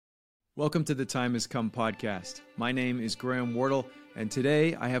Welcome to the Time Has Come podcast. My name is Graham Wardle, and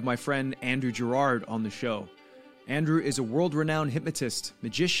today I have my friend Andrew Gerard on the show. Andrew is a world-renowned hypnotist,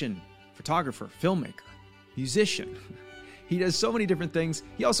 magician, photographer, filmmaker, musician. He does so many different things.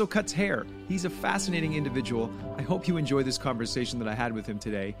 He also cuts hair. He's a fascinating individual. I hope you enjoy this conversation that I had with him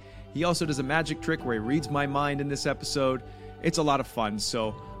today. He also does a magic trick where he reads my mind in this episode. It's a lot of fun,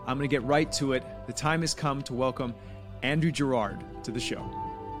 so I'm going to get right to it. The time has come to welcome Andrew Gerard to the show.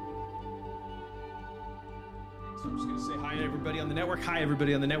 So I'm just going to say hi to everybody on the network. Hi,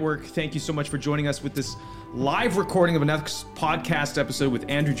 everybody on the network. Thank you so much for joining us with this live recording of another podcast episode with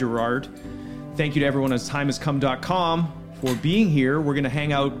Andrew Gerard. Thank you to everyone at timehascome.com for being here. We're going to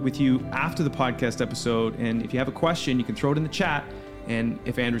hang out with you after the podcast episode, and if you have a question, you can throw it in the chat, and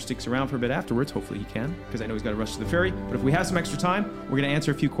if Andrew sticks around for a bit afterwards, hopefully he can, because I know he's got to rush to the ferry, but if we have some extra time, we're going to answer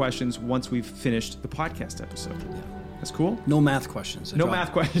a few questions once we've finished the podcast episode. Yeah. That's cool? No math questions.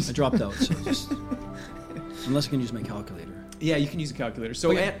 Math questions. I dropped out, so just... Unless I can use my calculator. Yeah, you can use a calculator.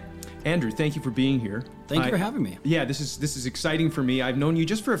 So, Andrew, thank you for being here. Thank you for having me. Yeah, this is exciting for me. I've known you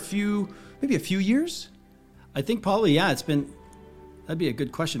just for maybe a few years. I think probably, yeah. That'd be a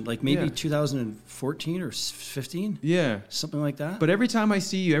good question. Like maybe 2014 or 15? Yeah. Something like that. But every time I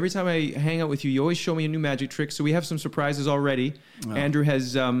see you, every time I hang out with you, you always show me a new magic trick. So we have some surprises already. Oh. Andrew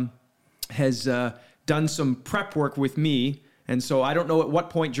has done some prep work with me. And so I don't know at what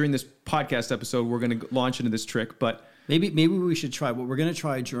point during this podcast episode we're going to launch into this trick, but... Maybe we should try. What we're going to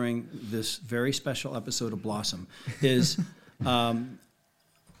try during this very special episode of Blossom is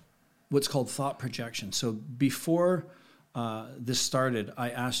what's called thought projection. So before this started, I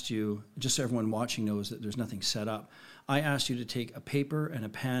asked you, just so everyone watching knows that there's nothing set up, I asked you to take a paper and a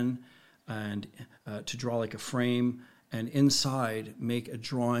pen and to draw like a frame, and inside make a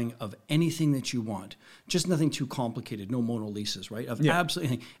drawing of anything that you want. Just nothing too complicated, no Mona Lisas, right? Absolutely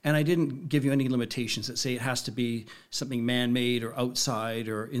anything. And I didn't give you any limitations that say it has to be something man-made or outside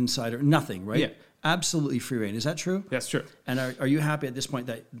or inside or nothing, right? Yeah. Absolutely free reign. Is that true? That's true. And are you happy at this point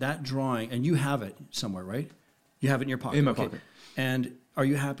that drawing, and you have it somewhere, right? You have it in your pocket. In my pocket. And are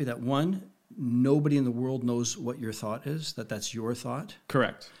you happy that, one, nobody in the world knows what your thought is, that's your thought?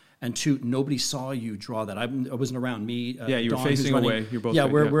 Correct. And two, nobody saw you draw that. I wasn't around. Me, you Dawn, were facing away. You're both. Yeah,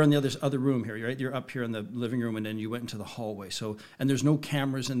 we're in the other room here, right? You're up here in the living room, and then you went into the hallway. So, and there's no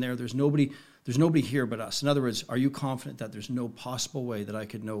cameras in there. There's nobody here but us. In other words, are you confident that there's no possible way that I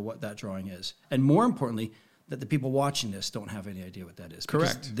could know what that drawing is? And more importantly, that the people watching this don't have any idea what that is.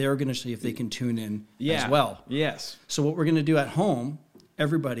 Correct. They're going to see if they can tune in as well. Yes. So what we're going to do at home,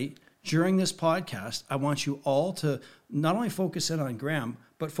 everybody, during this podcast, I want you all to not only focus in on Graham,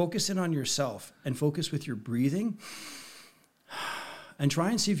 but focus in on yourself and focus with your breathing and try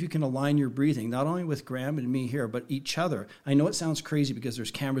and see if you can align your breathing, not only with Graham and me here, but each other. I know it sounds crazy because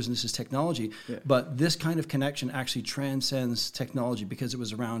there's cameras and this is technology, but this kind of connection actually transcends technology because it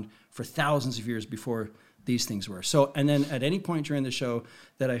was around for thousands of years before these things were. So, and then at any point during the show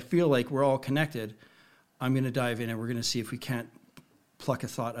that I feel like we're all connected, I'm going to dive in and we're going to see if we can't pluck a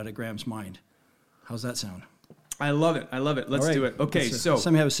thought out of Graham's mind. How's that sound? I love it. Let's do it. Okay, so... Let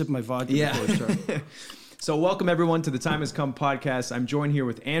me have a sip of my vodka before we start. So welcome, everyone, to the Time Has Come podcast. I'm joined here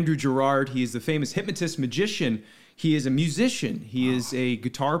with Andrew Gerard. He is the famous hypnotist magician. He is a musician. He is a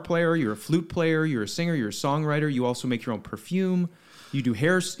guitar player. You're a flute player. You're a singer. You're a songwriter. You also make your own perfume. You do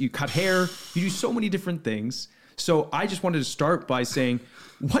hair. You cut hair. You do so many different things. So I just wanted to start by saying,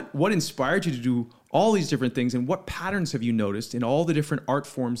 what inspired you to do all these different things, and what patterns have you noticed in all the different art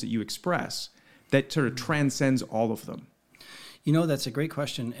forms that you express that sort of transcends all of them? You know, that's a great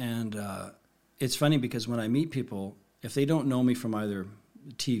question. And it's funny because when I meet people, if they don't know me from either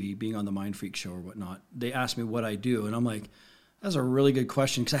TV, being on the Mind Freak show or whatnot, they ask me what I do. And I'm like, that's a really good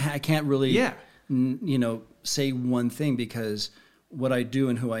question because I can't really, say one thing because what I do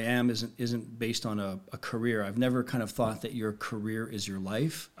and who I am isn't based on a career. I've never kind of thought that your career is your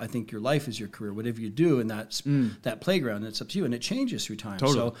life. I think your life is your career. Whatever you do in that playground, it's up to you, and it changes through time.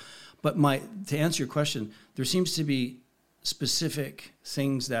 Totally. So, but to answer your question, there seems to be specific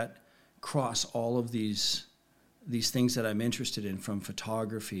things that cross all of these things that I'm interested in, from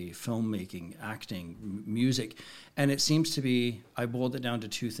photography, filmmaking, acting, music, and it seems to be, I boiled it down to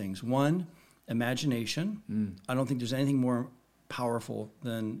two things. One, imagination. I don't think there's anything more powerful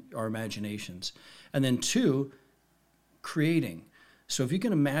than our imaginations. And then two, creating. So if you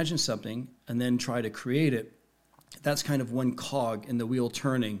can imagine something and then try to create it, that's kind of one cog in the wheel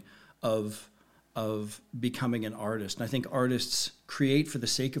turning of becoming an artist. And I think artists create for the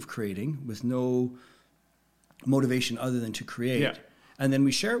sake of creating with no motivation other than to create. Yeah. And then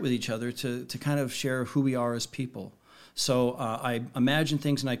we share it with each other to kind of share who we are as people. So I imagine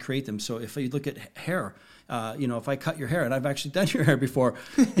things and I create them. So if you look at hair, if I cut your hair, and I've actually done your hair before,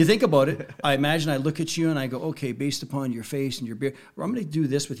 you think about it, I imagine I look at you and I go, okay, based upon your face and your beard, well, I'm going to do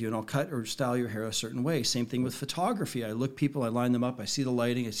this with you, and I'll cut or style your hair a certain way. Same thing with photography. I look people, I line them up, I see the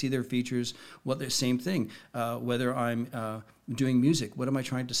lighting, I see their features, same thing. Whether I'm doing music, what am I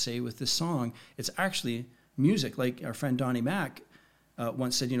trying to say with this song? It's actually music. Like our friend Donnie Mack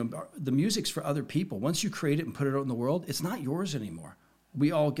once said, the music's for other people. Once you create it and put it out in the world, it's not yours anymore.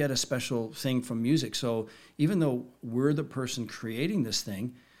 We all get a special thing from music. So even though we're the person creating this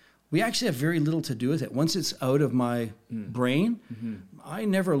thing, we actually have very little to do with it. Once it's out of my brain, I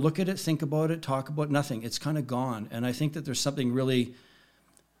never look at it, think about it, talk about it, nothing. It's kind of gone. And I think that there's something really,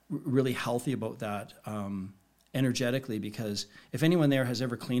 really healthy about that energetically, because if anyone there has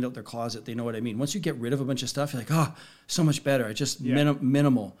ever cleaned out their closet, they know what I mean. Once you get rid of a bunch of stuff, you're like, oh, so much better. I just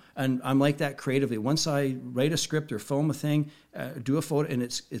minimal. And I'm like that creatively. Once I write a script or film a thing, do a photo, and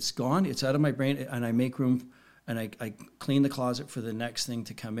it's gone, it's out of my brain, and I make room, and I clean the closet for the next thing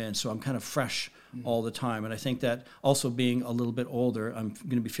to come in. So I'm kind of fresh all the time. And I think that also being a little bit older, I'm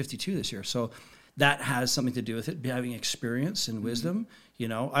going to be 52 this year. So that has something to do with it, having experience and wisdom.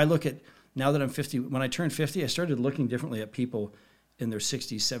 I look at, now that I'm 50, when I turned 50, I started looking differently at people in their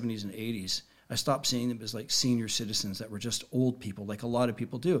 60s, 70s, and 80s. I stopped seeing them as like senior citizens that were just old people, like a lot of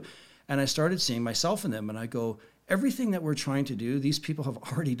people do. And I started seeing myself in them, and I go, everything that we're trying to do, these people have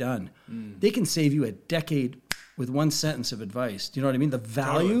already done. They can save you a decade with one sentence of advice. Do you know what I mean? The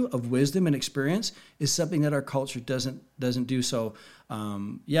value of wisdom and experience is something that our culture doesn't do. So,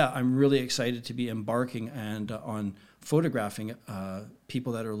 I'm really excited to be embarking and on photographing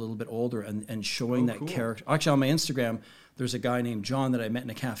people that are a little bit older and showing that character. Actually, on my Instagram, there's a guy named John that I met in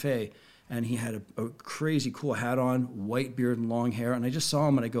a cafe, and he had a crazy cool hat on, white beard and long hair. And I just saw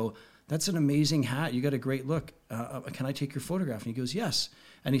him and I go, that's an amazing hat. You got a great look. Can I take your photograph? And he goes, yes.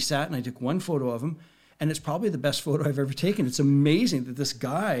 And he sat, and I took one photo of him. And it's probably the best photo I've ever taken. It's amazing that this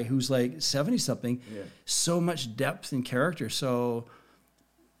guy who's like 70-something, so much depth and character. So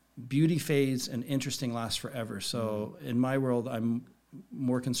beauty fades and interesting lasts forever. So in my world, I'm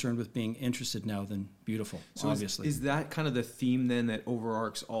more concerned with being interested now than beautiful, so obviously. Is that kind of the theme then that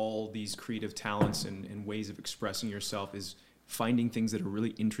overarches all these creative talents and ways of expressing yourself, is finding things that are really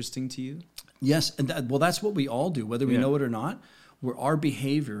interesting to you? Yes, and that's what we all do, whether we know it or not. Where our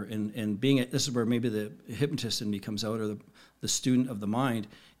behavior and being, this is where maybe the hypnotist in me comes out, or the student of the mind,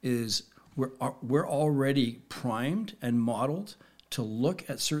 is we're already primed and modeled to look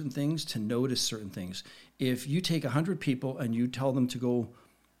at certain things, to notice certain things. If you take 100 people and you tell them to go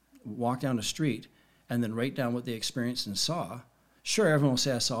walk down a street and then write down what they experienced and saw, sure, everyone will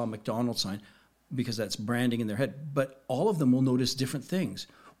say, I saw a McDonald's sign, because that's branding in their head, but all of them will notice different things.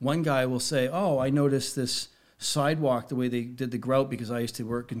 One guy will say, oh, I noticed this sidewalk, the way they did the grout, because I used to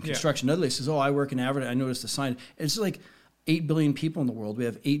work in construction. Another guy says, oh, I work in advertising, I noticed the sign. It's like 8 billion people in the world. We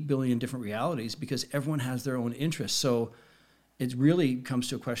have 8 billion different realities because everyone has their own interests. So it really comes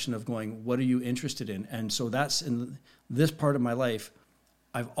to a question of going, what are you interested in? And so that's, in this part of my life,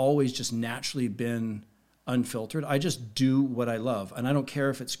 I've always just naturally been unfiltered. I just do what I love. And I don't care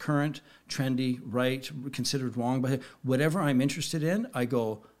if it's current, trendy, right, considered wrong, but whatever I'm interested in, I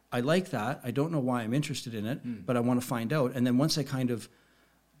go, I like that. I don't know why I'm interested in it, but I want to find out. And then once I kind of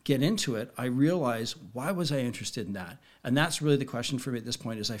get into it, I realize, why was I interested in that? And that's really the question for me at this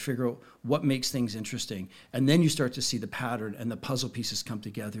point, is I figure out what makes things interesting. And then you start to see the pattern and the puzzle pieces come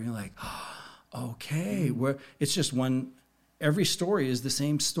together. And you're like, oh, okay, it's just every story is the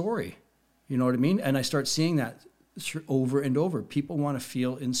same story. You know what I mean? And I start seeing that over and over. People want to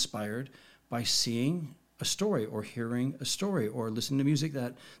feel inspired by seeing a story, or hearing a story, or listening to music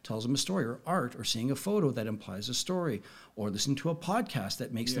that tells them a story, or art, or seeing a photo that implies a story, or listening to a podcast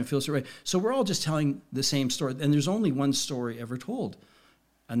that makes them feel so right. So we're all just telling the same story, and there's only one story ever told,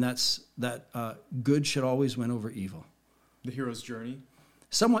 and that's that good should always win over evil. The hero's journey.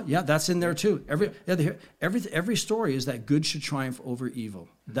 Somewhat, yeah, that's in there too. Every story is that good should triumph over evil.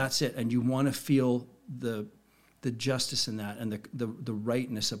 That's it, and you want to feel the justice in that, and the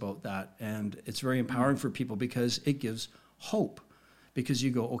rightness about that. And it's very empowering for people, because it gives hope, because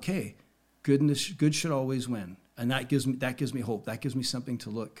you go, okay, good should always win. And that gives me hope. That gives me something to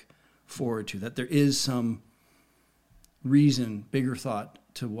look forward to, that there is some reason, bigger thought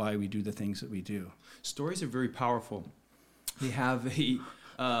to why we do the things that we do. Stories are very powerful. They have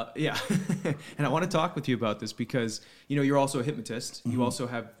and I want to talk with you about this, because you're also a hypnotist. You also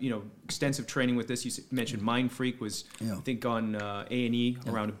have extensive training with this. You mentioned Mind Freak was I think on A&E,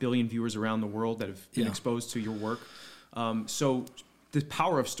 around 1 billion viewers around the world that have been exposed to your work. So the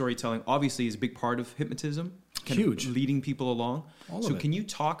power of storytelling obviously is a big part of hypnotism. Huge. leading people along. All of it. Can you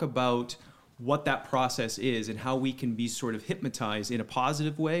talk about what that process is and how we can be sort of hypnotized in a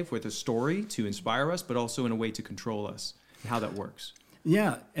positive way with a story to inspire us, but also in a way to control us, and how that works?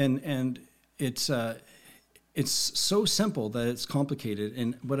 Yeah, and it's so simple that it's complicated.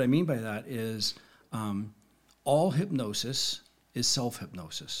 And what I mean by that is all hypnosis is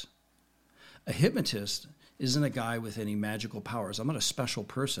self-hypnosis. A hypnotist isn't a guy with any magical powers. I'm not a special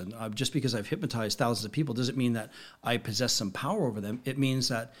person. Just because I've hypnotized thousands of people doesn't mean that I possess some power over them. It means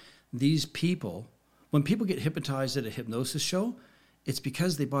that these people, when people get hypnotized at a hypnosis show, it's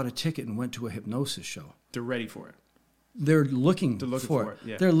because they bought a ticket and went to a hypnosis show. They're ready for it. They're looking for it.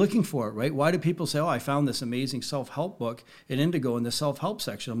 Yeah. They're looking for it, right? Why do people say, oh, I found this amazing self-help book at Indigo in the self-help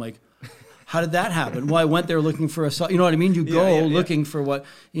section? I'm like, how did that happen? Well, I went there looking for you know what I mean? You go looking for what,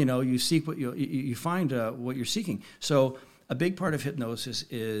 you seek what you find what you're seeking. So a big part of hypnosis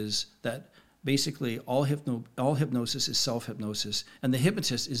is that basically all hypnosis is self-hypnosis. And the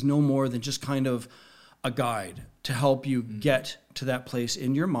hypnotist is no more than just kind of a guide to help you get to that place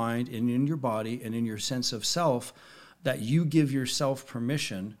in your mind and in your body and in your sense of self that you give yourself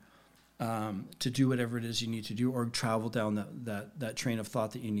permission to do whatever it is you need to do, or travel down that train of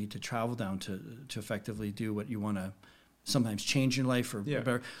thought that you need to travel down to effectively do what you want to sometimes change your life or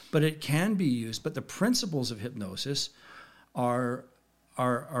better. But it can be used. But the principles of hypnosis are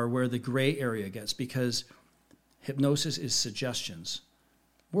where the gray area gets, because hypnosis is suggestions,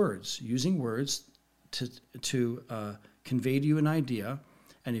 using words to convey to you an idea.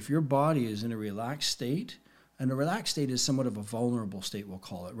 And if your body is in a relaxed state, and a relaxed state is somewhat of a vulnerable state, we'll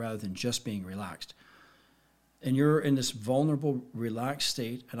call it, rather than just being relaxed. And you're in this vulnerable, relaxed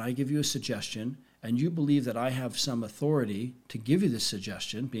state, and I give you a suggestion, and you believe that I have some authority to give you this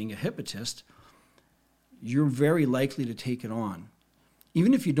suggestion, being a hypnotist, you're very likely to take it on.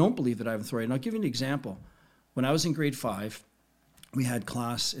 Even if you don't believe that I have authority. And I'll give you an example. When I was in grade 5, we had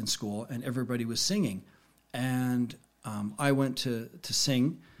class in school, and everybody was singing. And I went to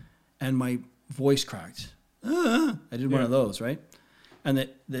sing, and my voice cracked. I did one of those, right? And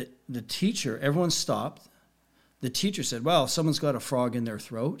the teacher, everyone stopped. The teacher said, well, someone's got a frog in their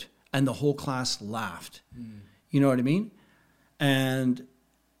throat. And the whole class laughed. You know what I mean? And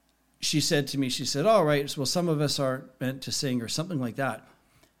she said to me, all right, well, some of us aren't meant to sing or something like that.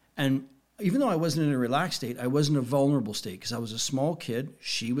 And even though I wasn't in a relaxed state, I was in a vulnerable state because I was a small kid.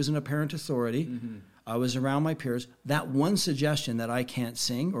 She was an apparent authority. I was around my peers. That one suggestion that I can't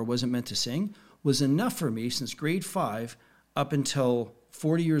sing or wasn't meant to sing was enough for me since grade 5 up until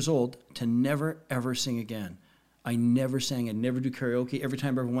 40 years old to never, ever sing again. I never sang. I never do karaoke. Every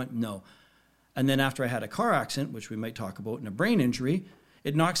time I ever went, no. And then after I had a car accident, which we might talk about, and a brain injury,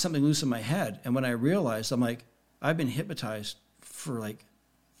 it knocked something loose in my head. And when I realized, I'm like, I've been hypnotized for like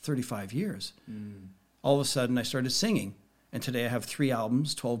 35 years. All of a sudden, I started singing. And today I have 3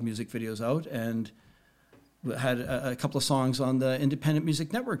 albums, 12 music videos out, and had a couple of songs on the Independent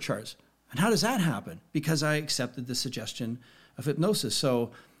Music Network charts. And how does that happen? Because I accepted the suggestion of hypnosis.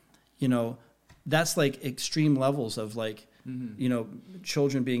 So, that's like extreme levels of like,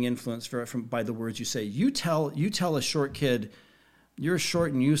 children being influenced by the words you say. You tell a short kid, you're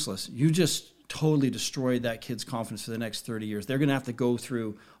short and useless. You just totally destroyed that kid's confidence for the next 30 years. They're going to have to go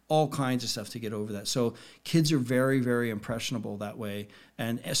through all kinds of stuff to get over that. So kids are very, very impressionable that way.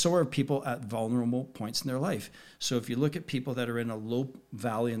 And so are people at vulnerable points in their life. So if you look at people that are in a low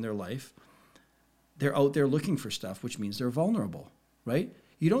valley in their life, they're out there looking for stuff, which means they're vulnerable, right?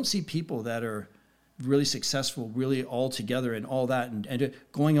 You don't see people that are really successful, really all together and all that, and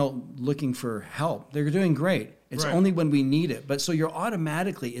going out looking for help. They're doing great. It's only when we need it. But so you're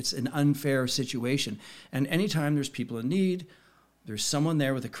automatically, it's an unfair situation. And anytime there's people in need, there's someone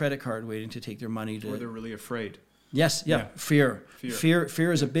there with a credit card waiting to take their money to... Or they're really afraid. Yes, yeah. Fear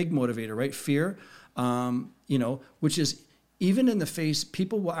is a big motivator, right? Fear, which is even in the face,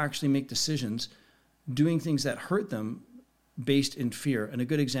 people will actually make decisions doing things that hurt them based in fear. And a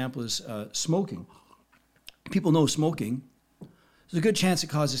good example is smoking. People know smoking. There's a good chance it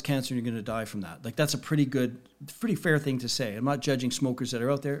causes cancer and you're going to die from that. Like that's a pretty fair thing to say. I'm not judging smokers that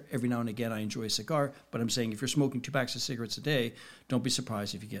are out there. Every now and again, I enjoy a cigar, but I'm saying if you're smoking 2 packs of cigarettes a day, don't be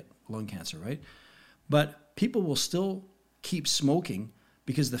surprised if you get lung cancer, right? But people will still keep smoking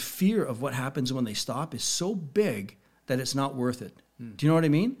because the fear of what happens when they stop is so big that it's not worth it. Do you know what I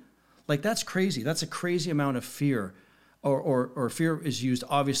mean? Like that's crazy. That's a crazy amount of fear. Or fear is used,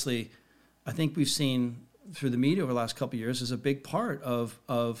 obviously, I think we've seen through the media over the last couple of years is a big part of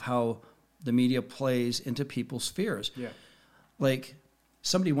how the media plays into people's fears. Yeah. Like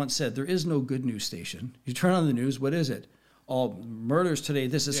somebody once said, there is no good news station. You turn on the news, what is it? all murders today.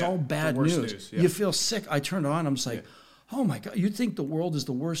 It's all bad news. You feel sick. I turned on. I'm just like, oh my God, you'd think the world is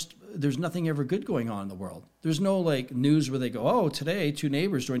the worst. There's nothing ever good going on in the world. There's no like news where they go, oh, today 2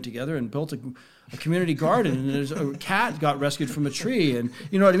 neighbors joined together and built a community garden, and there's a cat got rescued from a tree, and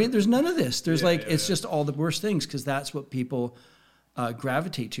you know what I mean? There's none of this. There's it's just all the worst things, because that's what people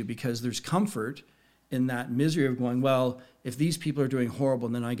gravitate to, because there's comfort in that misery of going, well, if these people are doing horrible,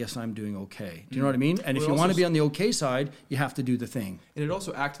 then I guess I'm doing okay. Do you know what I mean? And if you want to be on the okay side, you have to do the thing. And it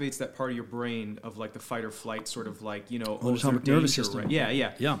also activates that part of your brain of like the fight or flight sort of like, autonomic nervous system. Right?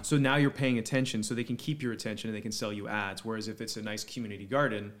 Yeah. So now you're paying attention, so they can keep your attention and they can sell you ads. Whereas if it's a nice community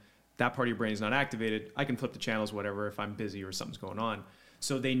garden, that part of your brain is not activated. I can flip the channels, whatever, if I'm busy or something's going on.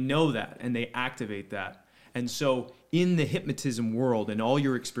 So they know that and they activate that. And so in the hypnotism world and all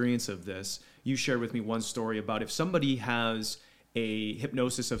your experience of this, you shared with me one story about if somebody has a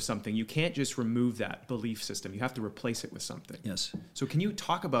hypnosis of something, you can't just remove that belief system. You have to replace it with something. Yes. So can you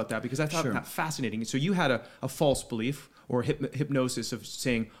talk about that? Because I thought that fascinating. So you had a false belief or hypnosis of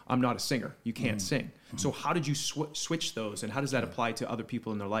saying, I'm not a singer. You can't sing. So how did you switch those, and how does that apply to other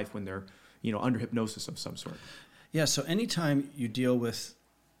people in their life when they're under hypnosis of some sort? Yeah, so anytime you deal with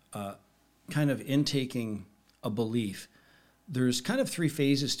kind of intaking a belief, there's kind of 3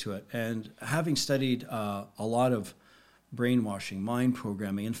 phases to it. And having studied a lot of brainwashing, mind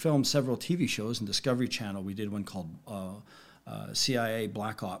programming, and filmed several TV shows and Discovery Channel, we did one called CIA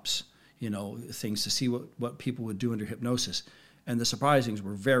Black Ops, things to see what people would do under hypnosis. And the surprisings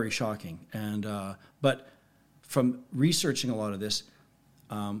were very shocking. And but from researching a lot of this,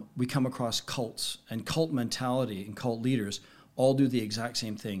 we come across cults, and cult mentality and cult leaders all do the exact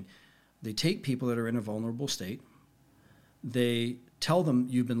same thing. They take people that are in a vulnerable state. They tell them,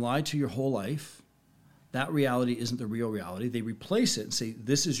 you've been lied to your whole life. That reality isn't the real reality. They replace it and say,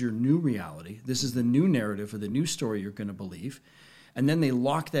 this is your new reality. This is the new narrative or the new story you're going to believe. And then they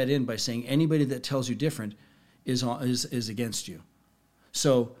lock that in by saying anybody that tells you different is against you.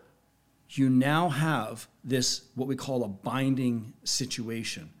 So you now have this, what we call a binding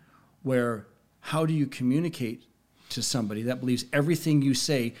situation, where how do you communicate to somebody that believes everything you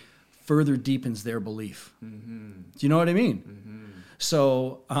say further deepens their belief? Mm-hmm. Do you know what I mean? Mm-hmm.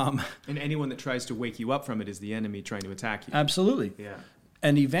 So, and anyone that tries to wake you up from it is the enemy trying to attack you. Absolutely. Yeah.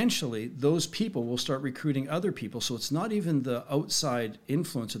 And eventually, those people will start recruiting other people. So it's not even the outside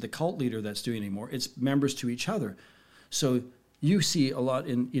influence of the cult leader that's doing it anymore. It's members to each other. So you see a lot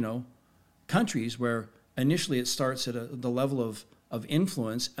in countries where initially it starts at the level of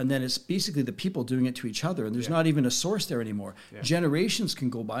influence, and then it's basically the people doing it to each other, and there's not even a source there anymore. Yeah. Generations can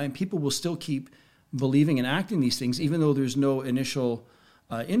go by, and people will still keep believing and acting these things, even though there's no initial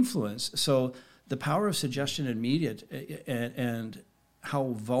influence. So the power of suggestion and media and how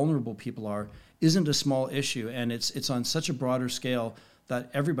vulnerable people are isn't a small issue, and it's on such a broader scale that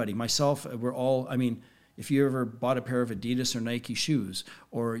everybody, myself, we're all, if you ever bought a pair of Adidas or Nike shoes,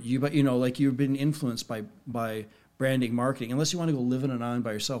 or you've been influenced by branding, marketing, unless you want to go live in an island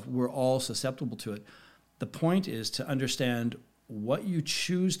by yourself, we're all susceptible to it. The point is to understand what you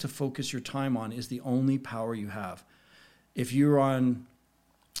choose to focus your time on is the only power you have. If you're on,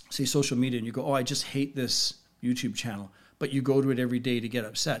 say, social media and you go, oh, I just hate this YouTube channel, but you go to it every day to get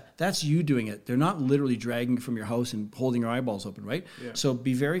upset, that's you doing it. They're not literally dragging you from your house and holding your eyeballs open, right? Yeah. So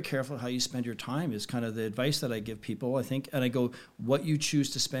be very careful how you spend your time is kind of the advice that I give people, I think. And I go, what you choose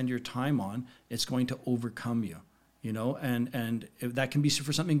to spend your time on, it's going to overcome you. And that can be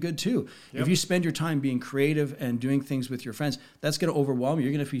for something good too. Yep. If you spend your time being creative and doing things with your friends, that's going to overwhelm you.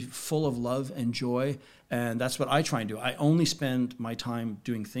 You're going to be full of love and joy. And that's what I try and do. I only spend my time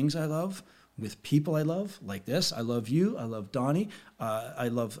doing things I love with people I love, like this. I love you. I love Donnie. I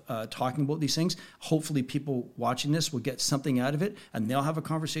love talking about these things. Hopefully people watching this will get something out of it, and they'll have a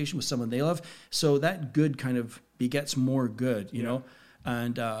conversation with someone they love. So that good kind of begets more good, you know.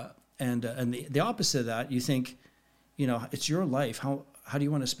 And the opposite of that, you think, it's your life. How do you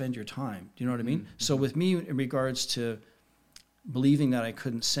want to spend your time? Do you know what I mean? Mm-hmm. So with me, in regards to believing that I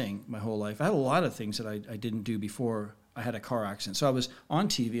couldn't sing my whole life, I had a lot of things that I didn't do before I had a car accident. So I was on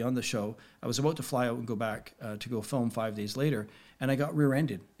TV, on the show. I was about to fly out and go back to go film 5 days later, and I got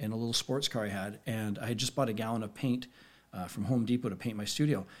rear-ended in a little sports car I had, and I had just bought a gallon of paint from Home Depot to paint my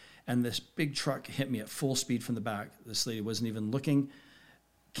studio. And this big truck hit me at full speed from the back. This lady wasn't even looking,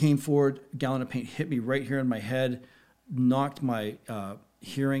 came forward, gallon of paint hit me right here in my head, knocked my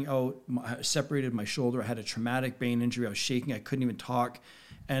hearing out, separated my shoulder. I had a traumatic brain injury. I was shaking. I couldn't even talk.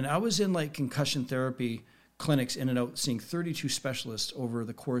 And I was in concussion therapy clinics in and out, seeing 32 specialists over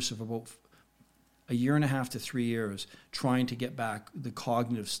the course of about a year and a half to 3 years trying to get back the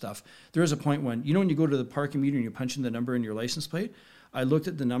cognitive stuff. There was a point when you go to the parking meter and you punch in the number in your license plate. I looked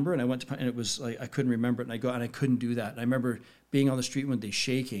at the number and I went to, and it was like I couldn't remember it, and I couldn't do that. And I remember being on the street one day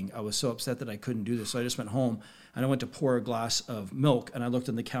shaking. I was so upset that I couldn't do this, so I just went home and I went to pour a glass of milk, and I looked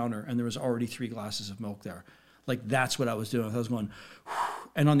on the counter and there was already 3 glasses of milk there. Like, that's what I was doing. I was going, whew.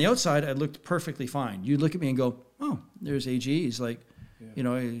 And on the outside I looked perfectly fine. You'd look at me and go, oh, there's AG. He's like, he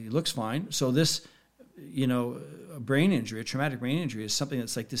looks fine. So this, a brain injury, a traumatic brain injury, is something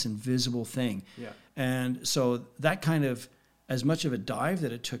that's like this invisible thing. Yeah. And so that kind of, as much of a dive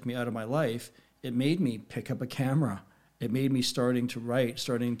that it took me out of my life, it made me pick up a camera. It made me starting to write,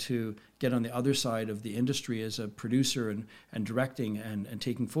 starting to get on the other side of the industry as a producer and directing and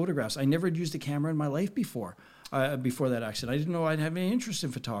taking photographs. I never had used a camera in my life before that accident. I didn't know I'd have any interest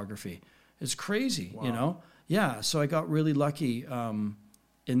in photography. It's crazy, Wow. Yeah, so I got really lucky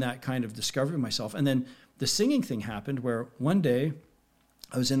in that kind of discovery of myself. And then the singing thing happened where one day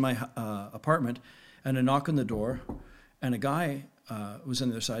I was in my apartment and a knock on the door, and a guy was on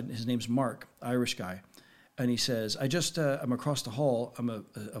the other side. His name's Mark, Irish guy. And he says, I'm across the hall. I'm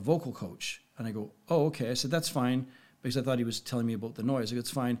a vocal coach. And I go, oh, okay. I said, that's fine, because I thought he was telling me about the noise. I go,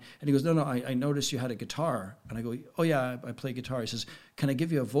 it's fine. And he goes, no, I noticed you had a guitar. And I go, oh, yeah, I play guitar. He says, can I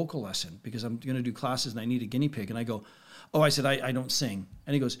give you a vocal lesson? Because I'm going to do classes and I need a guinea pig. And I go, oh, I said, I don't sing.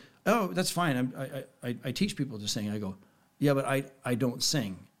 And he goes, oh, that's fine. I teach people to sing. I go, yeah, but I don't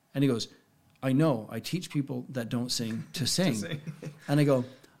sing. And he goes, I know, I teach people that don't sing to sing. And I go,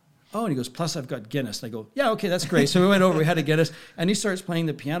 oh, and he goes, plus I've got Guinness. And I go, yeah, okay, that's great. So we went over, we had a Guinness, and he starts playing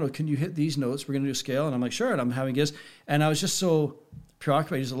the piano. Can you hit these notes? We're going to do a scale. And I'm like, sure. And I'm having Guinness. And I was just so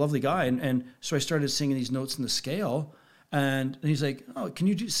preoccupied. He's a lovely guy. And so I started singing these notes in the scale. And he's like, oh, can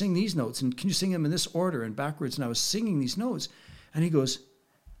you sing these notes? And can you sing them in this order and backwards? And I was singing these notes. And he goes,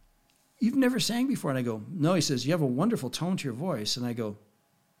 you've never sang before? And I go, no. He says, you have a wonderful tone to your voice. And I go,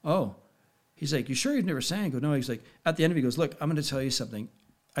 oh. He's like, you sure you've never sang? I go, no. He's like, at the end of it, he goes, look, I'm going to tell you something.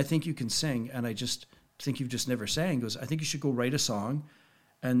 I think you can sing, and I just think you've just never sang. He goes, I think you should go write a song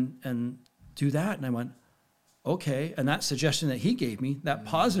and do that. And I went, okay. And that suggestion that he gave me, that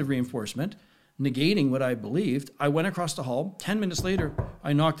positive reinforcement, negating what I believed, I went across the hall. 10 minutes later,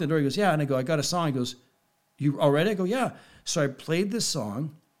 I knocked on the door. He goes, yeah. And I go, I got a song. He goes, you already? I go, yeah. So I played this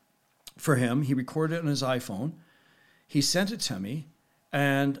song for him. He recorded it on his iPhone. He sent it to me.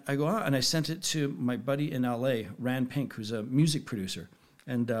 And I go out and I sent it to my buddy in LA, Rand Pink, who's a music producer.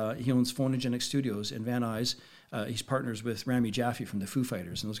 And he owns Phonogenic Studios in Van Nuys. He's partners with Rami Jaffe from the Foo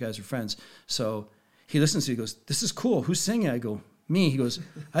Fighters, and those guys are friends. So he listens to it. He goes, this is cool. Who's singing? I go, me. He goes,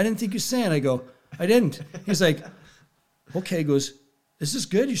 I didn't think you sang. I go, I didn't. He's like, okay. He goes, is this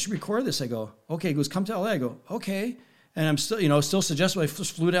good? You should record this. I go, okay. He goes, come to LA. I go, okay. And I'm still suggesting. I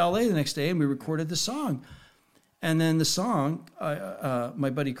flew to LA the next day and we recorded the song. And then the song, my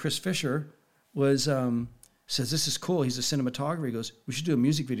buddy Chris Fisher says, this is cool. He's a cinematographer. He goes, we should do a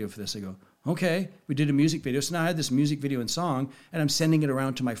music video for this. I go, okay. We did a music video. So now I had this music video and song, and I'm sending it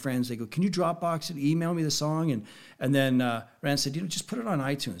around to my friends. They go, can you Dropbox it, email me the song? And then Rand said, just put it on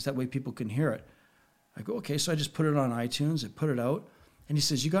iTunes. That way people can hear it. I go, okay. So I just put it on iTunes. I put it out. And he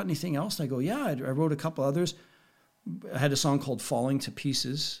says, you got anything else? And I go, yeah, I wrote a couple others. I had a song called Falling to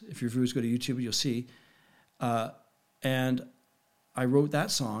Pieces. If your viewers go to YouTube, you'll see. And I wrote that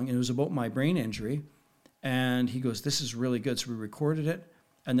song, and it was about my brain injury. And he goes, this is really good. So we recorded it.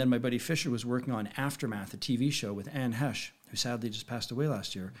 And then my buddy Fisher was working on Aftermath, a TV show with Anne Hesh, who sadly just passed away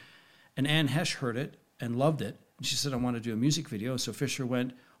last year. And Anne Hesh heard it and loved it. And she said, I want to do a music video. So Fisher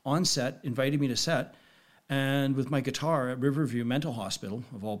went on set, invited me to set, and with my guitar at Riverview Mental Hospital,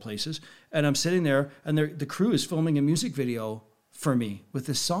 of all places. And I'm sitting there, and the crew is filming a music video for me with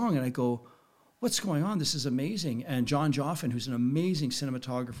this song. And I go, what's going on? This is amazing. And John Joffin, who's an amazing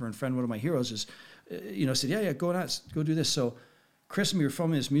cinematographer and friend, one of my heroes, is, said, yeah, go nuts, go do this. So Chris and me were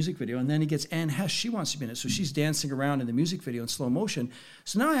filming this music video, and then he gets Anne Hesh. She wants to be in it. So she's dancing around in the music video in slow motion.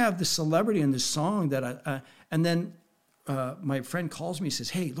 So now I have this celebrity in this song that and then my friend calls me, says,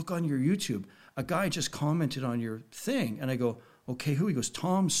 hey, look on your YouTube. A guy just commented on your thing. And I go, okay, who? He goes,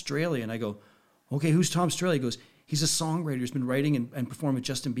 Tom Straley. And I go, okay, who's Tom Straley? He goes, he's a songwriter who's been writing and performing with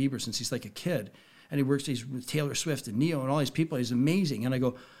Justin Bieber since he's like a kid. And he's with Taylor Swift and Neo and all these people. He's amazing. And I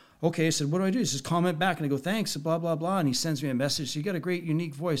go, okay. I said, what do I do? He says, comment back. And I go, thanks, blah, blah, blah. And he sends me a message. So you got a great,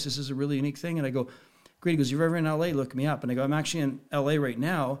 unique voice. This is a really unique thing. And I go, great. He goes, you're ever in LA? Look me up. And I go, I'm actually in LA right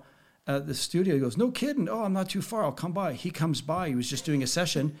now at the studio. He goes, no kidding. Oh, I'm not too far. I'll come by. He comes by. He was just doing a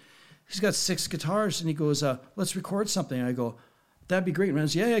session. He's got 6 guitars. And he goes, let's record something. And I go, that'd be great. And I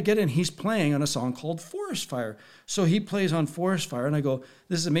was, yeah, get in. He's playing on a song called Forest Fire. So he plays on Forest Fire, and I go,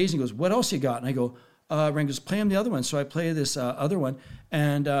 this is amazing. He goes, what else you got? And I go, Ryan goes, play him the other one. So I play this other one.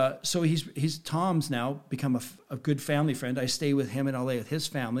 And so he's Tom's now become a good family friend. I stay with him in LA with his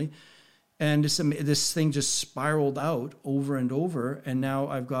family. And this thing just spiraled out over and over. And now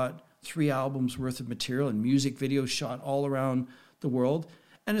I've got 3 albums worth of material and music videos shot all around the world.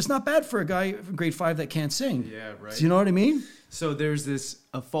 And it's not bad for a guy from grade 5 that can't sing. Yeah, right. Do you know what I mean? So there's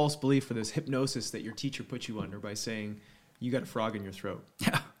a false belief for this hypnosis that your teacher put you under by saying you got a frog in your throat.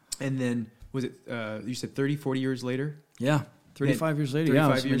 Yeah. And then, was it, you said 30, 40 years later? Yeah. 35 years later.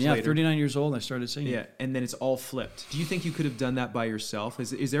 35 years later. 39 years old, and I started singing. Yeah, and then it's all flipped. Do you think you could have done that by yourself?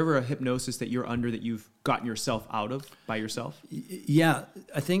 Is there ever a hypnosis that you're under that you've gotten yourself out of by yourself? Yeah,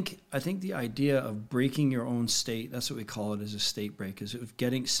 I think the idea of breaking your own state, that's what we call it, as a state break, is of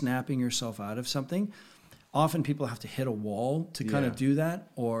snapping yourself out of something. Often people have to hit a wall to kind of do that,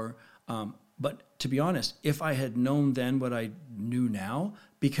 but to be honest, if I had known then what I knew now,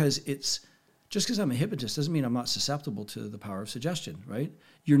 because just because I'm a hypnotist doesn't mean I'm not susceptible to the power of suggestion, right?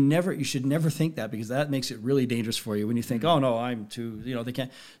 You should never think that, because that makes it really dangerous for you when you think, oh no, I'm too, they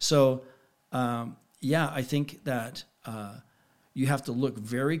can't. So, I think that you have to look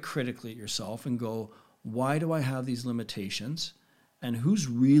very critically at yourself and go, why do I have these limitations? And who's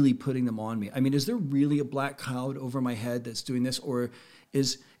really putting them on me? I mean, is there really a black cloud over my head that's doing this? And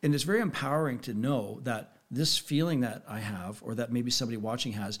it's very empowering to know that this feeling that I have, or that maybe somebody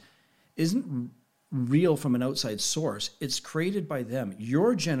watching has, isn't real from an outside source. It's created by them.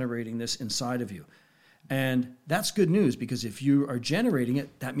 You're generating this inside of you. And that's good news, because if you are generating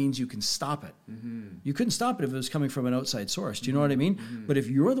it, that means you can stop it. Mm-hmm. You couldn't stop it if it was coming from an outside source. Do you know what I mean? Mm-hmm. But if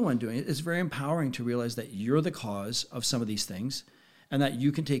you're the one doing it, it's very empowering to realize that you're the cause of some of these things, and that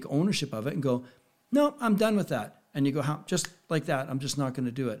you can take ownership of it and go, no, I'm done with that. And you go, just like that, I'm just not going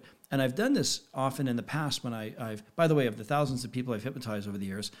to do it. And I've done this often in the past when I've, by the way, of the thousands of people I've hypnotized over the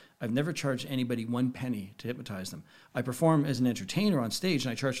years, I've never charged anybody 1 penny to hypnotize them. I perform as an entertainer on stage,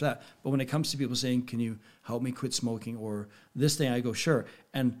 and I charge for that. But when it comes to people saying, can you help me quit smoking, or this thing, I go, sure.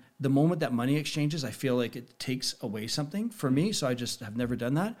 And the moment that money exchanges, I feel like it takes away something for me. So I just have never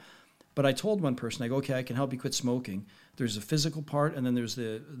done that. But I told one person, I go, okay, I can help you quit smoking. There's a physical part, and then there's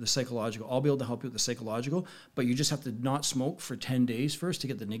the psychological. I'll be able to help you with the psychological, but you just have to not smoke for 10 days first to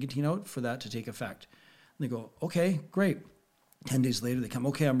get the nicotine out for that to take effect. And they go, okay, great. 10 days later, they come,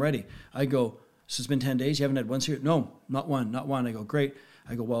 okay, I'm ready. I go, so it's been 10 days, you haven't had one cigarette? No, not one. I go, great.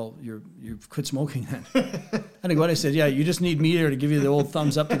 I go, well, you've quit smoking then. And I go, what? I said, yeah, you just need me there to give you the old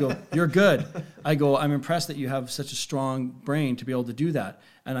thumbs up to go, you're good. I go, I'm impressed that you have such a strong brain to be able to do that.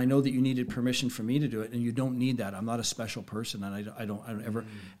 And I know that you needed permission for me to do it, and you don't need that. I'm not a special person, and I don't ever.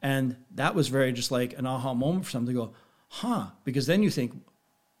 And that was very just like an aha moment for something to go, because then you think,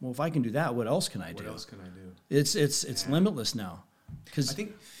 well, if I can do that, what else can I do? What else can I do? It's limitless now. Because I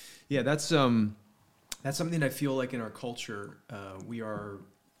think, that's something I feel like in our culture, we are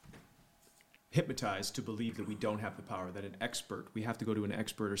hypnotized to believe that we don't have the power, that we have to go to an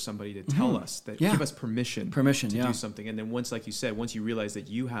expert or somebody to tell us, that give us permission to do something. And then once, like you said, once you realize that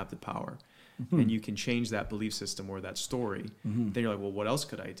you have the power and you can change that belief system or that story, then you're like, well, what else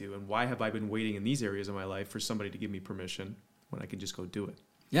could I do? And why have I been waiting in these areas of my life for somebody to give me permission when I can just go do it?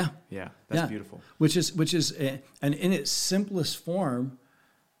 Yeah, that's beautiful. Which is, and in its simplest form,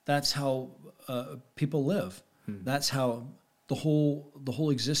 that's how people live. That's how the whole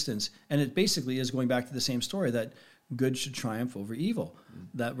existence, and it basically is going back to the same story, that good should triumph over evil.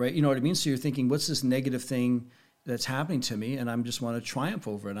 That, right? You know what I mean? So you're thinking, what's this negative thing that's happening to me, and I just want to triumph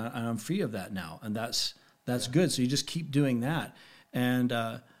over it, and I'm free of that now, and that's good. So you just keep doing that, and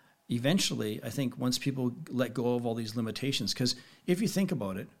eventually, I think once people let go of all these limitations, because if you think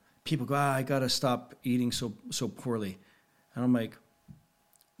about it, people go, I got to stop eating so poorly, and I'm like,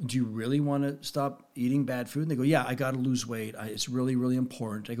 do you really want to stop eating bad food? And they go, yeah, I got to lose weight. It's really, really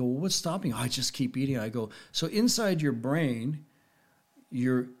important. I go, well, what's stopping you? I just keep eating. I go, so inside your brain,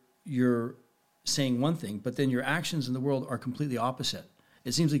 you're saying one thing, but then your actions in the world are completely opposite.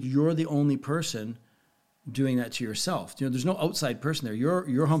 It seems like you're the only person doing that to yourself. There's no outside person there.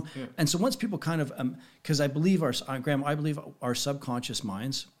 You're home. Yeah. And so once people kind of, because I believe our subconscious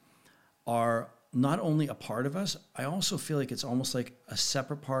minds are not only a part of us, I also feel like it's almost like a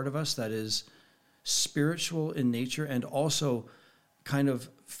separate part of us that is spiritual in nature and also kind of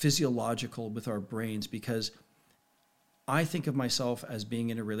physiological with our brains, because I think of myself as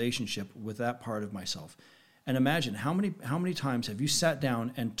being in a relationship with that part of myself. And imagine how many times have you sat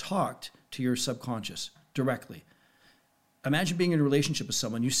down and talked to your subconscious directly? Imagine being in a relationship with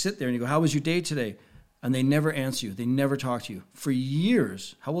someone. You sit there and you go, how was your day today? and they never answer you. They never talk to you for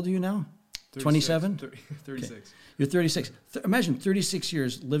years. How old are you now? 27? 36. Okay. You're 36. Imagine 36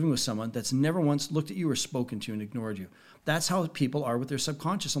 years living with someone that's never once looked at you or spoken to you and ignored you. That's how people are with their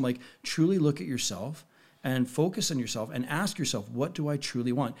subconscious. I'm like, truly look at yourself and focus on yourself and ask yourself, what do I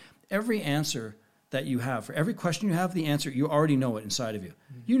truly want? Every answer that you have, for every question you have, the answer, you already know it inside of you.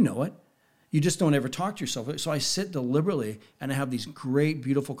 You know it. You just don't ever talk to yourself. So I sit deliberately and I have these great,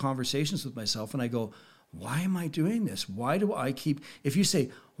 beautiful conversations with myself and I go, why am I doing this? Why do I keep, if you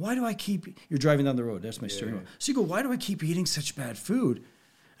say, why do I keep, you're driving down the road, that's my steering wheel. So you go, why do I keep eating such bad food?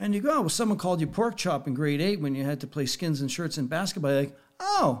 And you go, oh, well, someone called you pork chop in grade 8 when you had to play skins and shirts in basketball. You're like,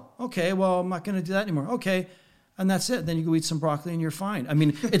 oh, okay, well, I'm not going to do that anymore. Okay. And that's it. Then you go eat some broccoli and you're fine. I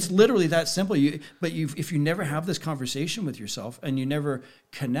mean, it's literally that simple. If you never have this conversation with yourself and you never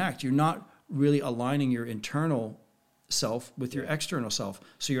connect, you're not really aligning your internal self with your external self.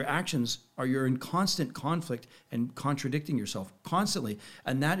 So your actions you're in constant conflict and contradicting yourself constantly.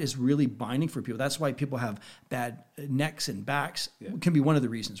 And that is really binding for people. That's why people have bad necks and backs. It can be one of the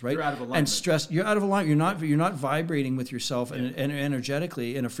reasons, right? You're out of alignment. And stress, you're out of alignment. You're not vibrating with yourself and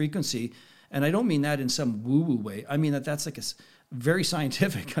energetically in a frequency. And I don't mean that in some woo-woo way. I mean that's like very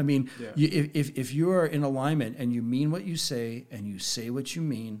scientific. I mean, if you are in alignment and you mean what you say and you say what you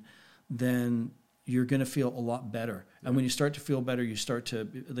mean, then you're going to feel a lot better. And when you start to feel better, you start to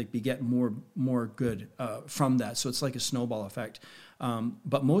beget more good from that. So it's like a snowball effect.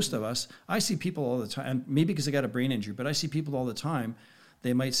 But most of us, I see people all the time, maybe because I got a brain injury, but I see people all the time.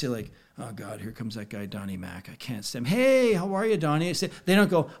 They might say like, oh God, here comes that guy, Donnie Mac. I can't stand him. Hey, how are you, Donnie? They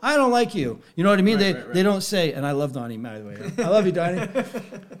don't go, I don't like you. You know what I mean? They don't say, and I love Donnie, by the way. I love you, Donnie.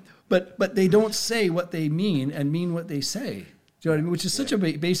 But they don't say what they mean and mean what they say. Do you know what I mean? Which is such a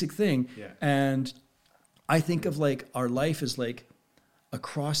basic thing. Yeah. And I think of like our life as like a